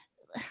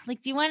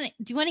 like, do you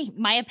want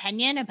my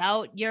opinion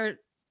about your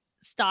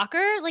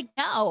stalker? Like,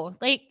 no.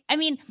 Like, I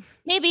mean,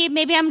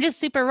 maybe I'm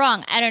just super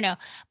wrong. I don't know.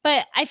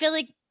 But I feel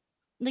like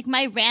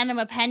my random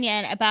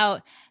opinion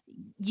about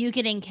you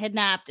getting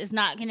kidnapped is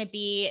not going to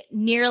be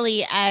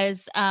nearly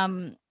as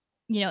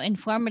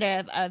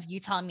informative of you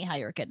telling me how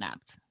you were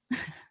kidnapped.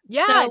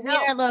 Yeah, So we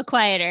are a little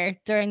quieter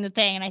during the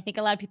thing, and I think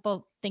a lot of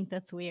people think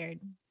that's weird.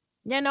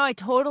 Yeah, no, I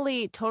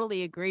totally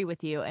agree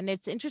with you. And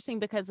it's interesting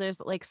because there's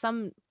like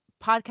some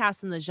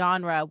podcasts in the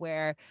genre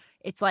where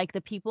it's like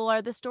the people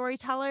are the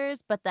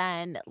storytellers, but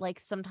then like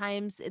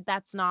sometimes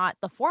that's not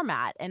the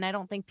format. And I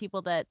don't think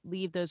people that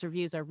leave those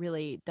reviews are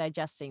really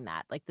digesting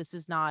that. Like, this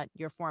is not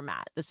your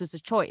format. This is a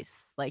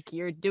choice. Like,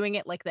 you're doing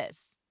it like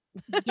this.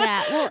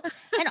 Yeah. Well,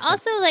 and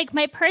also like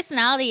my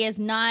personality is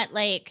not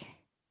like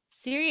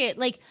serious.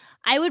 Like,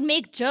 I would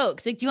make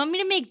jokes. Like, do you want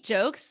me to make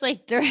jokes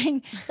like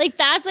during like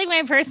that's like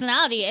my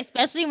personality,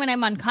 especially when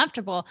I'm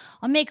uncomfortable.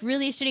 I'll make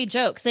really shitty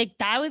jokes. Like,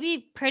 that would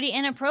be pretty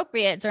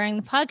inappropriate during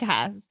the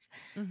podcast.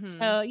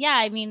 So yeah,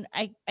 I mean,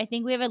 I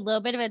think we have a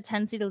little bit of a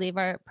tendency to leave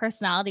our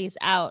personalities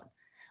out.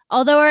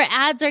 Although our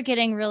ads are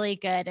getting really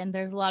good and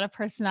there's a lot of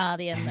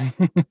personality in them.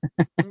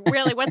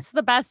 Really, what's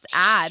the best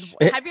ad?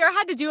 Have you ever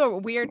had to do a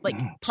weird like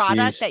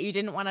product that you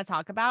didn't want to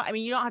talk about? I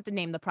mean, you don't have to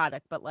name the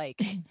product, but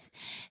like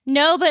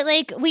No, but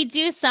like we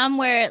do some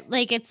where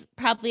like it's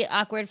probably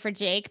awkward for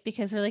Jake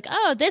because we're like,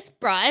 oh, this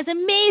bra is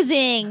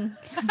amazing.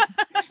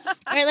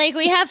 Or like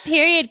we have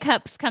period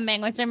cups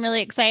coming, which I'm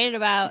really excited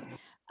about.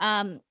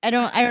 I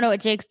don't know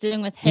what Jake's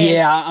doing with his.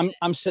 Yeah,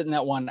 I'm sitting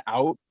that one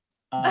out.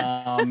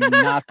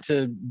 Not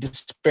to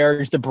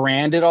disparage the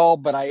brand at all,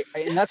 but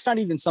and that's not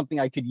even something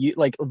I could use.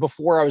 Like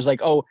before I was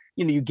like, oh,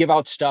 you give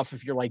out stuff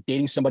if you're like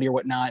dating somebody or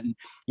whatnot and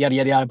yada,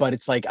 yada, yada. But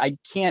it's like, I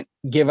can't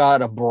give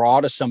out a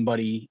bra to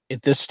somebody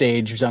at this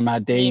stage because I'm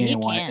not dating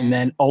anyone. And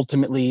then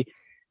ultimately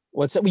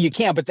what's that? Well, you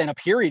can't, but then a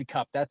period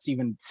cup, that's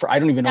even I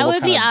don't even know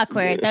what kind of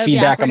awkward.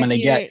 feedback I'm going to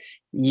get.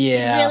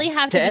 Yeah. You really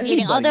have to be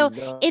dating.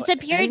 Although it's a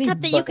period cup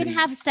that you can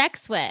have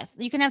sex with.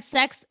 You can have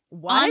sex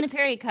on the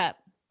period cup.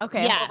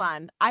 Okay, hold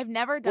on. I've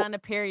never done a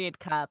period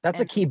cup.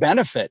 That's a key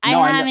benefit. I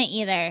haven't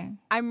either.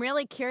 I'm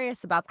really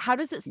curious about how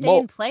does it stay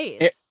in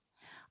place?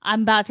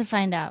 I'm about to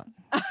find out.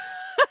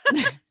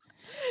 I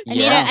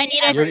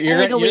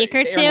need a week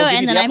or two,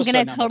 and then I'm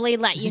gonna totally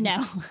let you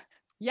know.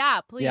 Yeah,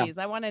 please.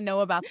 I want to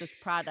know about this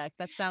product.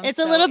 That sounds. It's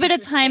a little bit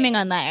of timing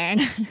on that, Aaron.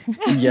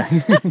 Yeah.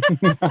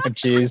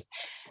 Jeez.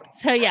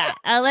 So yeah,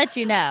 I'll let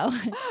you know.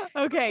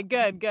 Okay,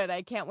 good.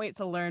 I can't wait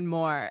to learn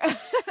more.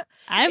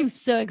 I'm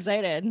so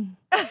excited.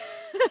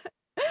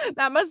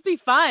 That must be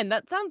fun.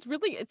 It sounds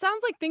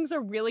like things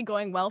are really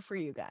going well for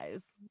you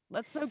guys.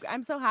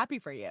 I'm so happy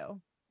for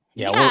you.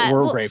 Yeah,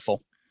 we're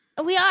grateful.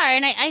 We are.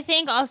 And I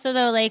think also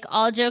though, like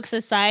all jokes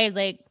aside,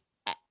 like,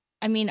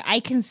 I mean, I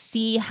can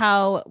see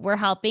how we're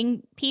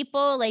helping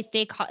people. Like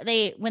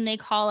when they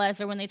call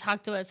us or when they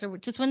talk to us or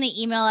just when they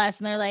email us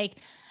and they're like,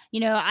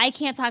 I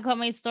can't talk about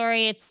my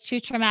story. It's too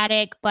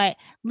traumatic, but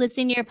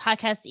listening to your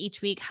podcast each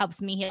week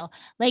helps me heal.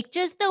 Like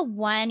just the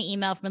one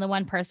email from the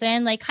one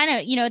person, like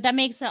kind of, that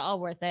makes it all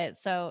worth it.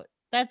 So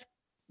that's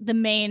the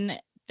main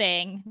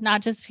thing,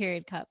 not just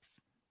period cups.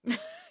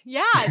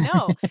 Yeah, I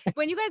know.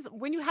 When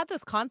you had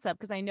this concept,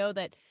 because I know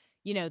that,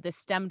 this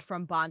stemmed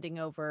from bonding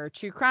over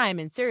true crime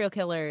and serial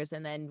killers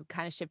and then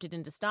kind of shifted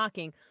into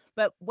stalking.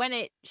 But when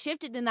it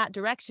shifted in that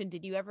direction,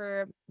 did you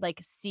ever like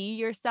see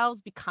yourselves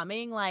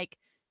becoming like,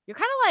 you're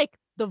kind of like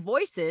the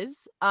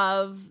voices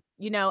of,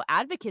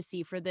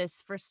 advocacy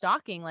for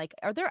stalking? Like,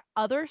 are there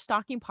other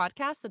stalking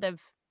podcasts that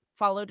have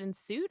followed in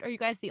suit? Or are you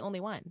guys the only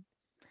one?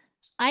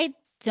 I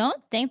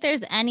don't think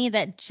there's any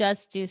that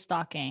just do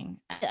stalking.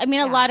 I mean,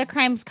 a lot of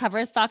crimes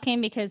cover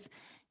stalking because,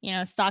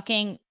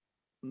 stalking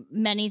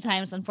many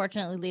times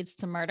unfortunately leads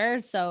to murder.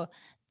 So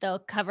they'll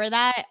cover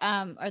that,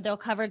 or they'll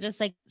cover just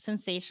like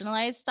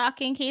sensationalized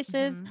stalking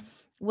cases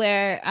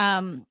where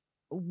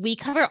we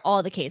cover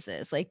all the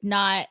cases. Like,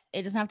 not,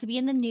 it doesn't have to be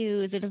in the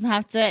news. It doesn't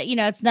have to,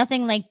 it's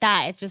nothing like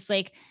that. It's just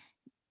like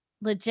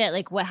legit,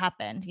 like what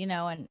happened,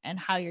 and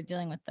how you're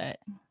dealing with it.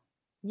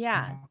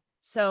 Yeah.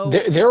 So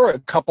there are a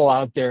couple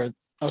out there.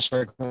 Oh,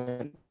 sorry. Go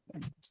ahead.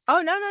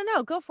 Oh,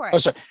 no. Go for it. Oh,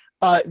 sorry.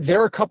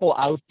 There are a couple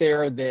out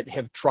there that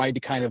have tried to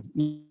kind of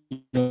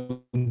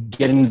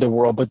get into the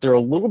world, but they're a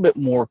little bit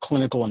more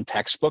clinical and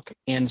textbook.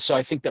 And so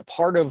I think that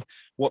part of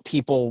what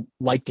people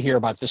like to hear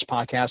about this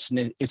podcast,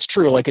 and it's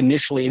true, like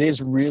initially it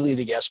is really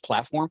the guest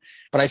platform.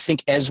 But I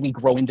think as we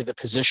grow into the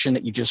position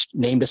that you just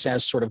named us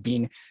as, sort of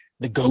being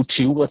the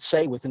go-to, let's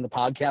say, within the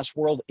podcast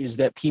world, is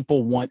that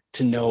people want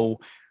to know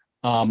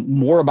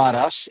more about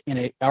us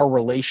and our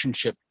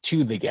relationship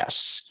to the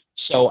guests.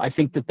 So I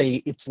think that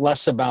it's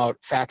less about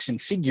facts and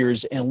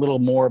figures and a little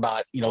more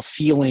about,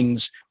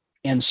 feelings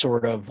and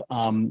sort of,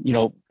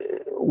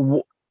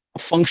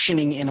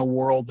 functioning in a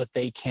world that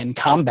they can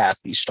combat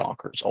these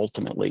stalkers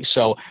ultimately.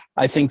 So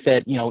I think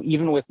that,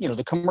 even with,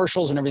 the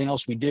commercials and everything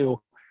else we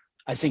do,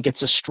 I think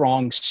it's a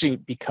strong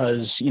suit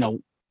because,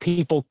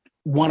 people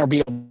want to be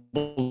able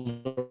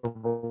to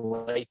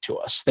relate to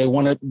us. They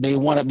want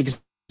to,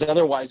 because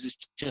otherwise it's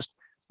just,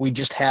 we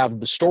just have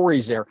the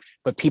stories there,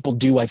 but people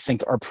do, I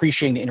think, are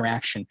appreciating the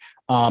interaction.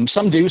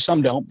 Some do,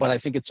 some don't, but I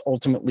think it's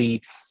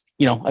ultimately,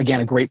 again,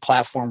 a great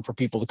platform for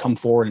people to come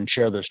forward and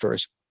share their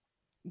stories.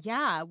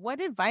 Yeah.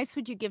 What advice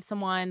would you give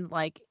someone,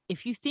 like,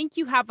 if you think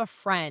you have a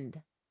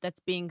friend that's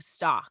being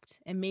stalked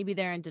and maybe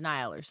they're in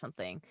denial or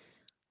something,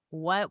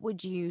 what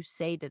would you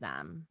say to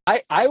them?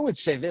 I would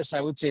say this.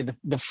 I would say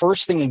the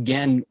first thing,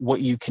 again,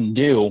 what you can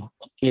do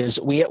is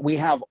we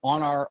have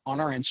on our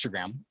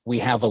Instagram, we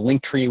have a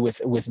link tree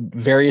with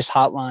various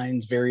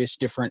hotlines, various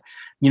different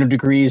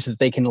degrees that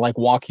they can like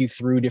walk you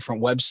through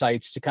different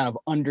websites to kind of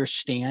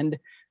understand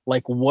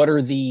like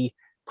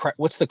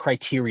what's the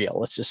criteria,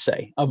 let's just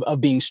say,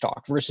 of being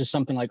stalked versus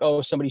something like,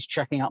 oh, somebody's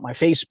checking out my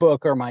Facebook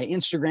or my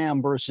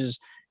Instagram versus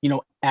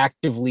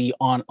actively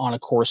on a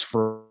course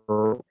for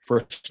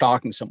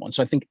stalking someone.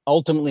 So I think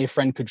ultimately a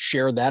friend could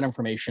share that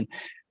information.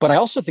 But I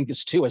also think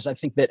this too, is I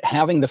think that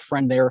having the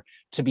friend there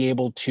to be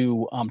able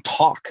to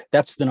talk,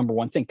 that's the number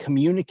one thing.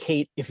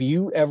 Communicate. If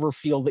you ever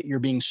feel that you're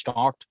being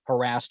stalked,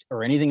 harassed,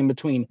 or anything in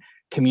between,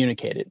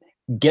 communicate it.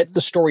 Get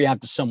the story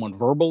out to someone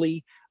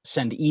verbally,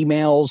 send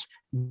emails,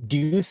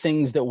 do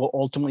things that will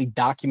ultimately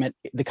document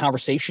the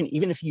conversation,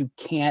 even if you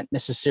can't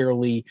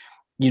necessarily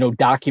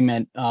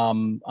document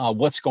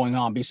what's going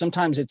on. Because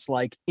sometimes it's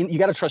like, you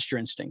got to trust your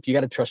instinct. You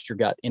got to trust your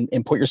gut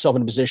and put yourself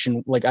in a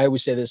position. Like I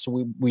always say this,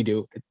 we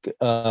do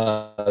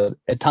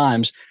at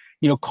times,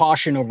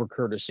 caution over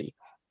courtesy.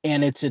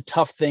 And it's a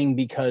tough thing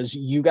because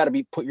you got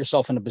to put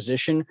yourself in a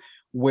position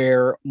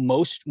where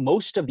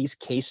most of these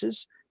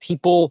cases,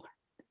 people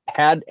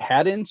had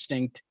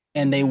instinct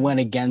and they went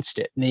against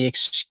it and they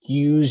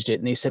excused it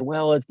and they said,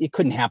 well, it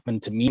couldn't happen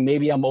to me.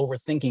 Maybe I'm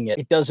overthinking it.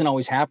 It doesn't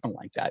always happen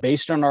like that.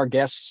 Based on our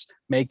guests'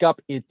 makeup,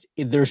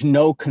 there's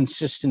no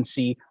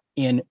consistency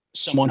in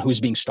someone who's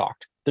being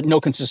stalked. There's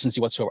no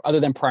consistency whatsoever, other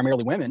than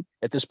primarily women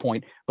at this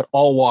point, but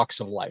all walks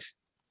of life.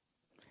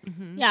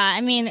 Mm-hmm. Yeah,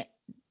 I mean,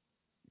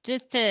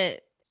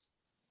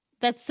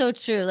 that's so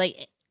true.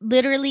 Like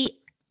literally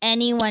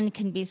anyone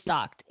can be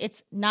stalked.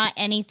 It's not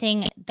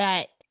anything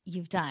that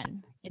you've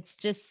done. It's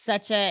just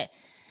such a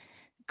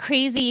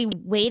crazy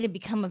way to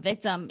become a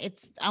victim.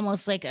 It's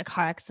almost like a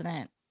car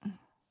accident.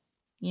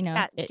 Do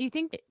you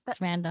think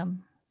it's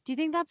random? Do you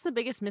think that's the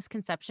biggest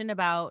misconception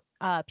about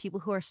people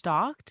who are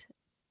stalked?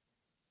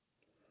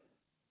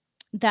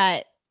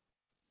 That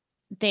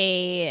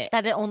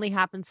it only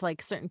happens to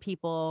like certain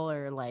people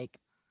or like.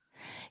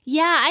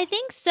 Yeah, I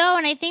think so.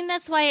 And I think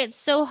that's why it's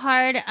so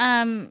hard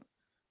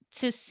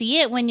to see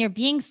it when you're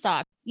being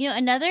stalked.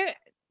 Another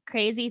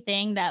crazy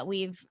thing that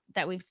we've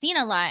seen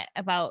a lot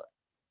about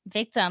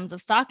victims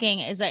of stalking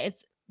is that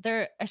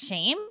they're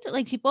ashamed.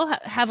 Like people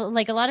have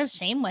like a lot of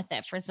shame with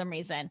it for some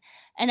reason.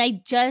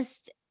 And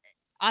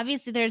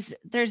obviously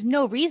there's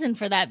no reason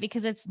for that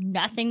because it's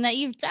nothing that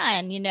you've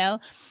done,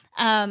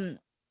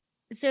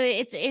 so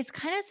it's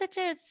kind of such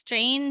a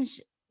strange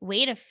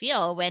way to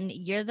feel when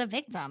you're the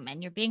victim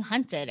and you're being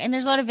hunted. And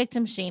there's a lot of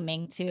victim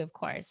shaming too, of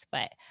course,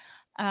 but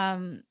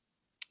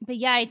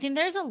yeah, I think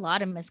there's a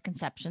lot of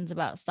misconceptions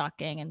about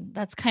stalking, and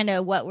that's kind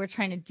of what we're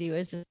trying to do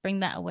is just bring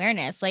that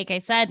awareness. Like I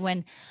said,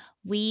 when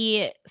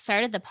we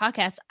started the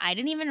podcast, I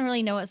didn't even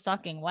really know what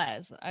stalking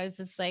was. I was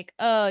just like,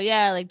 oh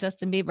yeah, like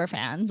Justin Bieber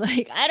fans.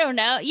 Like, I don't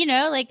know,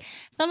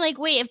 so I'm like,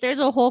 wait, if there's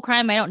a whole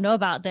crime I don't know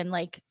about, then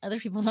like other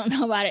people don't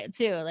know about it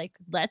too. Like,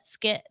 let's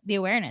get the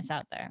awareness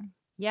out there.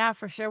 Yeah,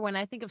 for sure. When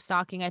I think of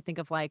stalking, I think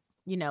of like,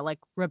 like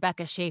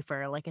Rebecca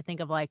Schaefer. Like I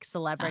think of like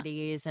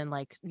celebrities and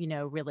like,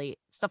 really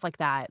stuff like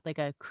that, like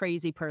a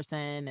crazy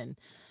person. And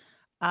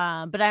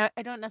But I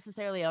don't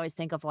necessarily always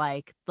think of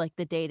like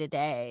the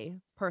day-to-day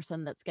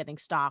person that's getting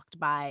stalked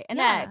by an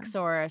Yeah. ex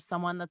or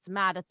someone that's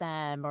mad at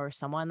them or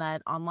someone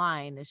that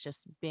online is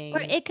just Or being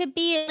it could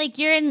be like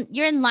you're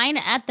in line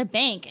at the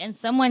bank and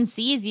someone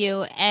sees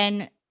you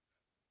and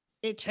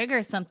it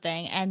triggers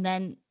something and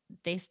then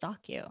they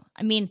stalk you.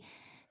 I mean,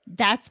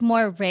 that's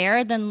more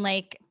rare than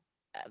like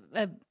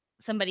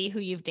somebody who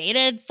you've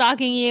dated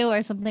stalking you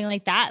or something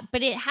like that.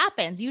 But it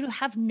happens. You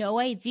have no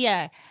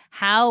idea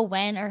how,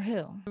 when, or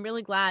who. I'm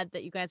really glad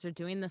that you guys are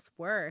doing this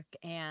work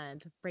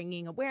and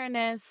bringing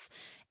awareness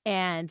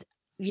and,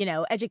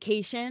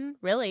 education,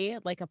 really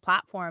like a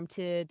platform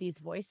to these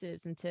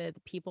voices and to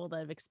the people that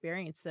have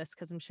experienced this,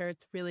 because I'm sure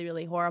it's really,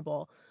 really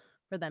horrible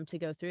for them to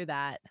go through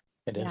that.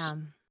 It is. Yeah.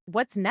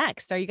 What's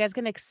next? Are you guys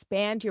going to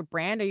expand your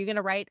brand? Are you going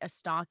to write a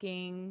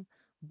stalking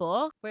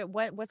book?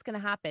 What's going to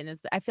happen?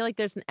 I feel like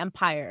there's an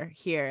empire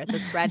here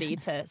that's ready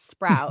to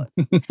sprout.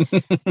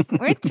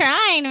 We're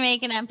trying to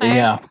make an empire.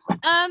 Yeah.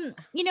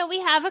 We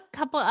have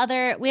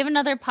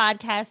another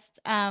podcast,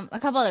 a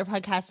couple other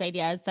podcast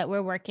ideas that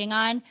we're working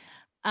on,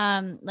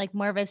 like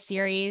more of a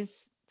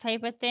series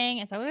type of thing.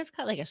 Is that what it's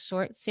called? Like a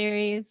short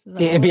series?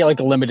 It'd be like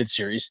a limited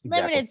series.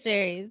 Exactly. Limited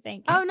series.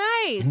 Thank you. Oh,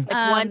 nice.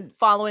 Like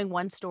following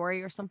one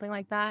story or something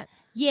like that.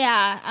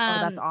 Yeah.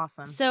 That's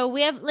awesome. So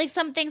we have like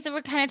some things that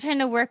we're kind of trying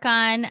to work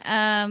on.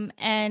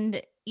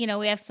 And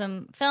we have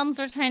some films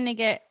we're trying to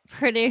get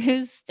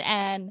produced,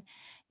 and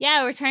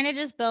yeah, we're trying to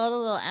just build a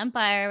little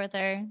empire with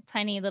our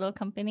tiny little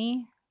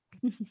company.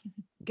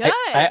 Good.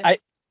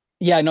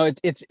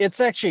 It's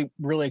actually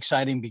really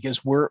exciting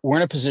because we're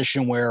in a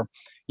position where,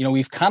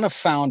 we've kind of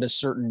found a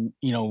certain,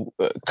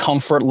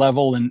 comfort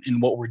level in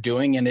what we're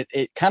doing. And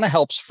it kind of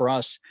helps for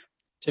us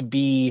to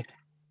be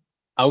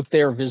out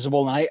there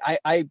visible. And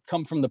I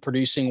come from the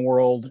producing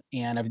world,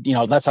 and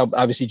that's how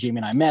obviously Jamie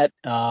and I met.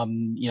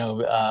 And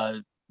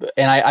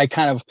I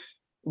kind of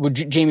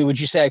Jamie, would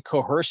you say I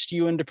coerced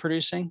you into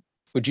producing?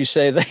 Would you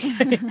say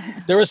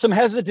that there was some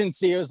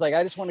hesitancy? It was like,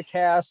 I just want to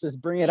cast,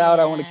 just bring it out.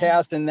 I want to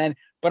cast. And then,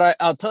 but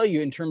I'll tell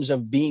you, in terms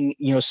of being,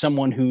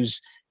 someone who's,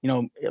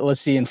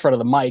 let's see, in front of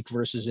the mic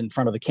versus in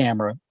front of the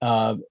camera,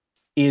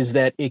 is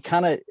that it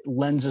kind of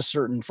lends a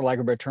certain, for lack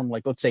of a better term,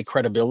 like, let's say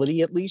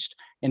credibility, at least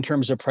in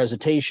terms of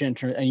presentation.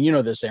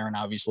 And this, Aaron,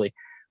 obviously.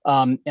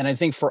 And I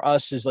think for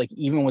us is like,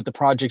 even with the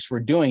projects we're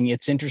doing,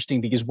 it's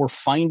interesting because we're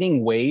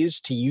finding ways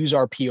to use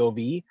our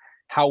POV,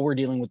 how we're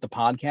dealing with the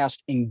podcast,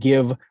 and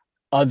give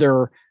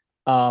other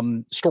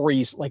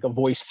stories like a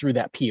voice through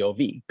that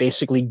POV.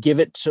 Basically give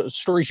it so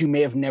stories you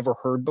may have never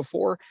heard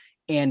before,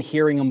 and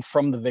hearing them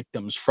from the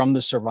victims, from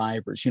the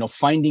survivors,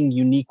 finding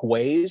unique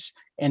ways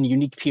and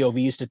unique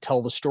POVs to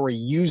tell the story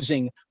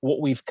using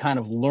what we've kind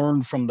of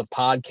learned from the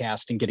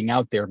podcast and getting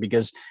out there.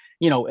 Because,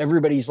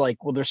 everybody's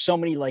like, well, there's so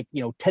many like,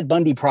 Ted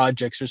Bundy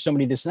projects, there's so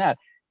many this and that,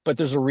 but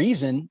there's a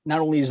reason. Not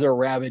only is there a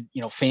rabid,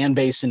 fan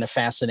base and a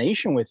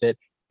fascination with it,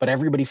 but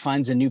everybody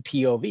finds a new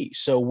POV.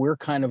 So we're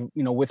kind of,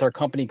 with our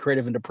company,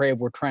 Creative and Depraved,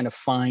 we're trying to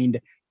find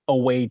a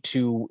way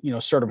to,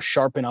 sort of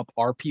sharpen up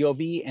our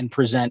POV and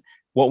present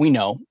what we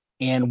know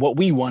and what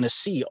we want to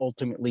see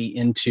ultimately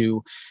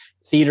into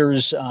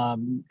theaters,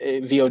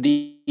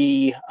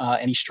 VOD,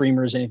 any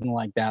streamers, anything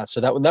like that. So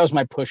that was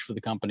my push for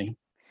the company.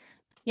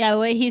 Yeah,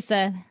 what he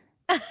said.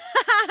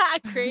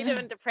 Creative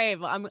and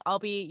Depraved.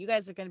 You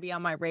guys are going to be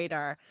on my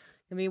radar.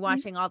 Going to be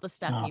watching all the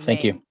stuff you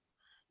thank make. you.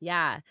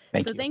 Yeah.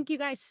 Thank you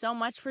guys so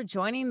much for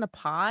joining the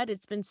pod.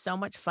 It's been so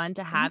much fun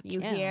to have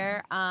you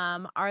here.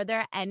 Are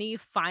there any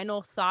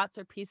final thoughts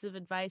or piece of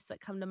advice that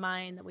come to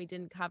mind that we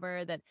didn't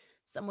cover that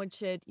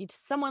someone's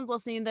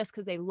listening to this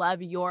because they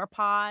love your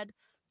pod,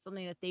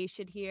 something that they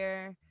should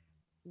hear?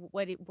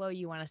 What do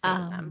you want to say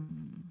to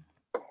them?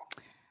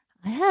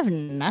 I have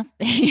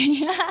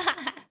nothing.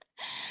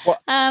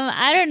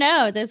 I don't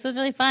know. This was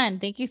really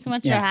fun. Thank you so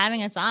much for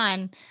having us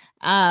on.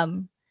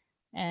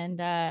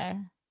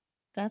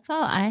 That's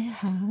all I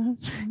have.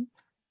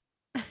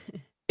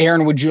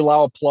 Aaron, would you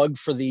allow a plug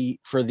for the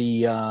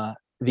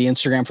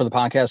Instagram for the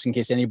podcast in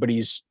case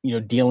anybody's,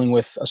 dealing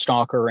with a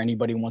stalker or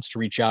anybody wants to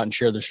reach out and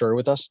share their story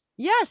with us?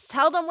 Yes.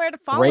 Tell them where to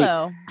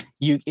follow.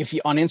 Great. If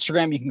you on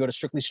Instagram, you can go to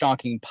Strictly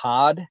Stalking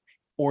Pod,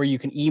 or you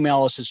can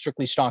email us at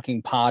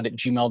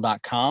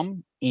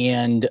strictlystalkingpod@gmail.com.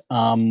 And,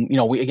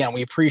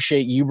 we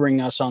appreciate you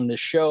bringing us on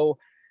this show.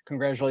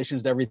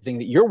 Congratulations to everything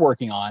that you're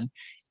working on.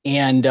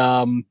 And,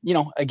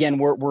 again,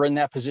 we're in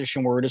that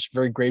position where we're just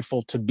very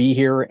grateful to be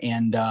here.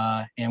 And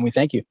we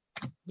thank you.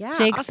 Yeah.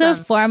 Jake's so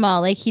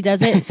formal. Like, he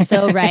does it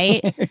so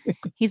right.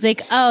 He's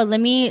like, oh, let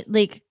me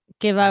like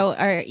give out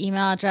our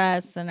email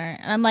address and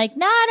I'm like,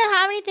 no, I don't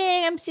have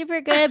anything. I'm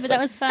super good, but that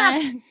was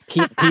fun.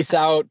 Peace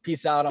out.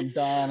 I'm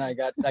done. I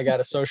got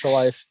a social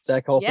life.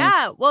 That whole thing.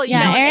 Yeah. Well,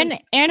 Aaron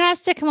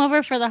has to come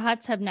over for the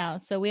hot tub now,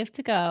 so we have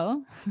to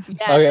go.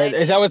 Yes,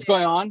 okay. Is that what's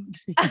going on?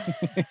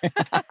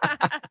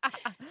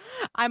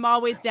 I'm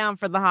always down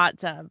for the hot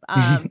tub.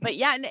 But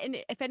yeah, and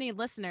if any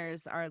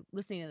listeners are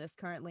listening to this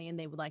currently and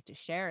they would like to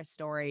share a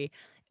story,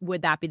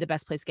 would that be the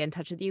best place to get in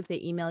touch with you if they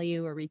email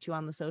you or reach you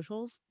on the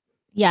socials?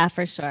 Yeah,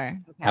 for sure.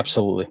 Okay.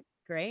 Absolutely.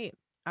 Great.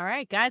 All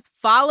right, guys,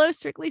 follow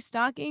Strictly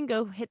Stalking.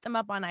 Go hit them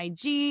up on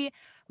IG,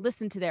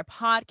 listen to their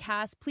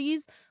podcast.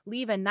 Please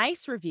leave a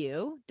nice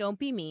review. Don't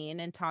be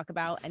mean and talk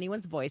about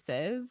anyone's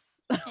voices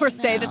or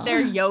say that they're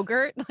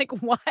yogurt. Like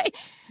what?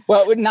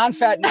 Well,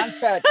 non-fat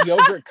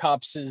yogurt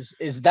cups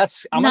is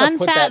that's I'm gonna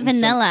put that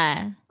non-fat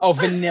vanilla.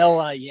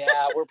 Vanilla,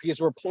 yeah. Because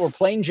we're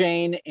plain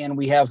Jane and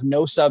we have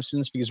no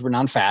substance because we're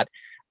non-fat.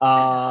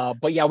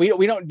 But yeah,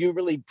 we don't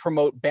really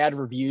promote bad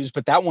reviews,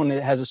 but that one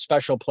has a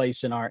special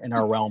place in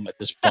our realm at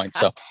this point.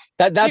 So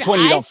that's when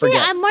you don't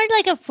forget. I'm more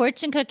like a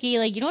fortune cookie.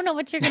 Like you don't know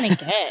what you're gonna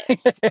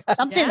get.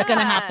 Something's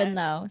gonna happen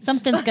though.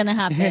 Something's gonna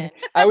happen.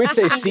 I would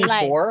say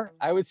C4.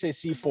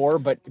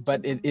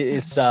 But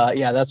it's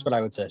yeah, that's what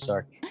I would say.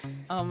 Sorry.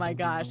 Oh my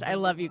gosh, I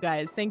love you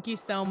guys. Thank you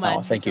so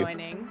much for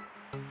joining.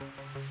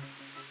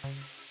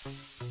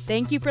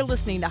 Thank you for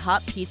listening to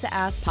Hot Pizza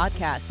Ass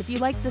Podcast. If you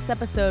liked this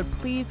episode,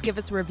 please give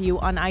us a review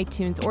on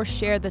iTunes or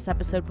share this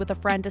episode with a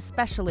friend,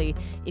 especially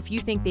if you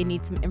think they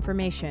need some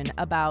information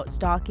about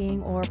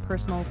stalking or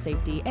personal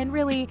safety. And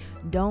really,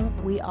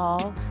 don't we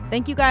all?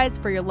 Thank you guys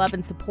for your love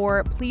and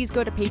support. Please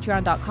go to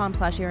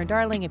patreon.com/Erin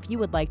Darling if you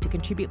would like to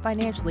contribute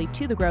financially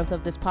to the growth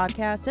of this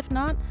podcast. If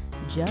not,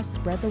 just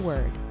spread the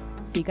word.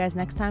 See you guys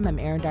next time. I'm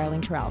Erin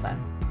Darling Teralva.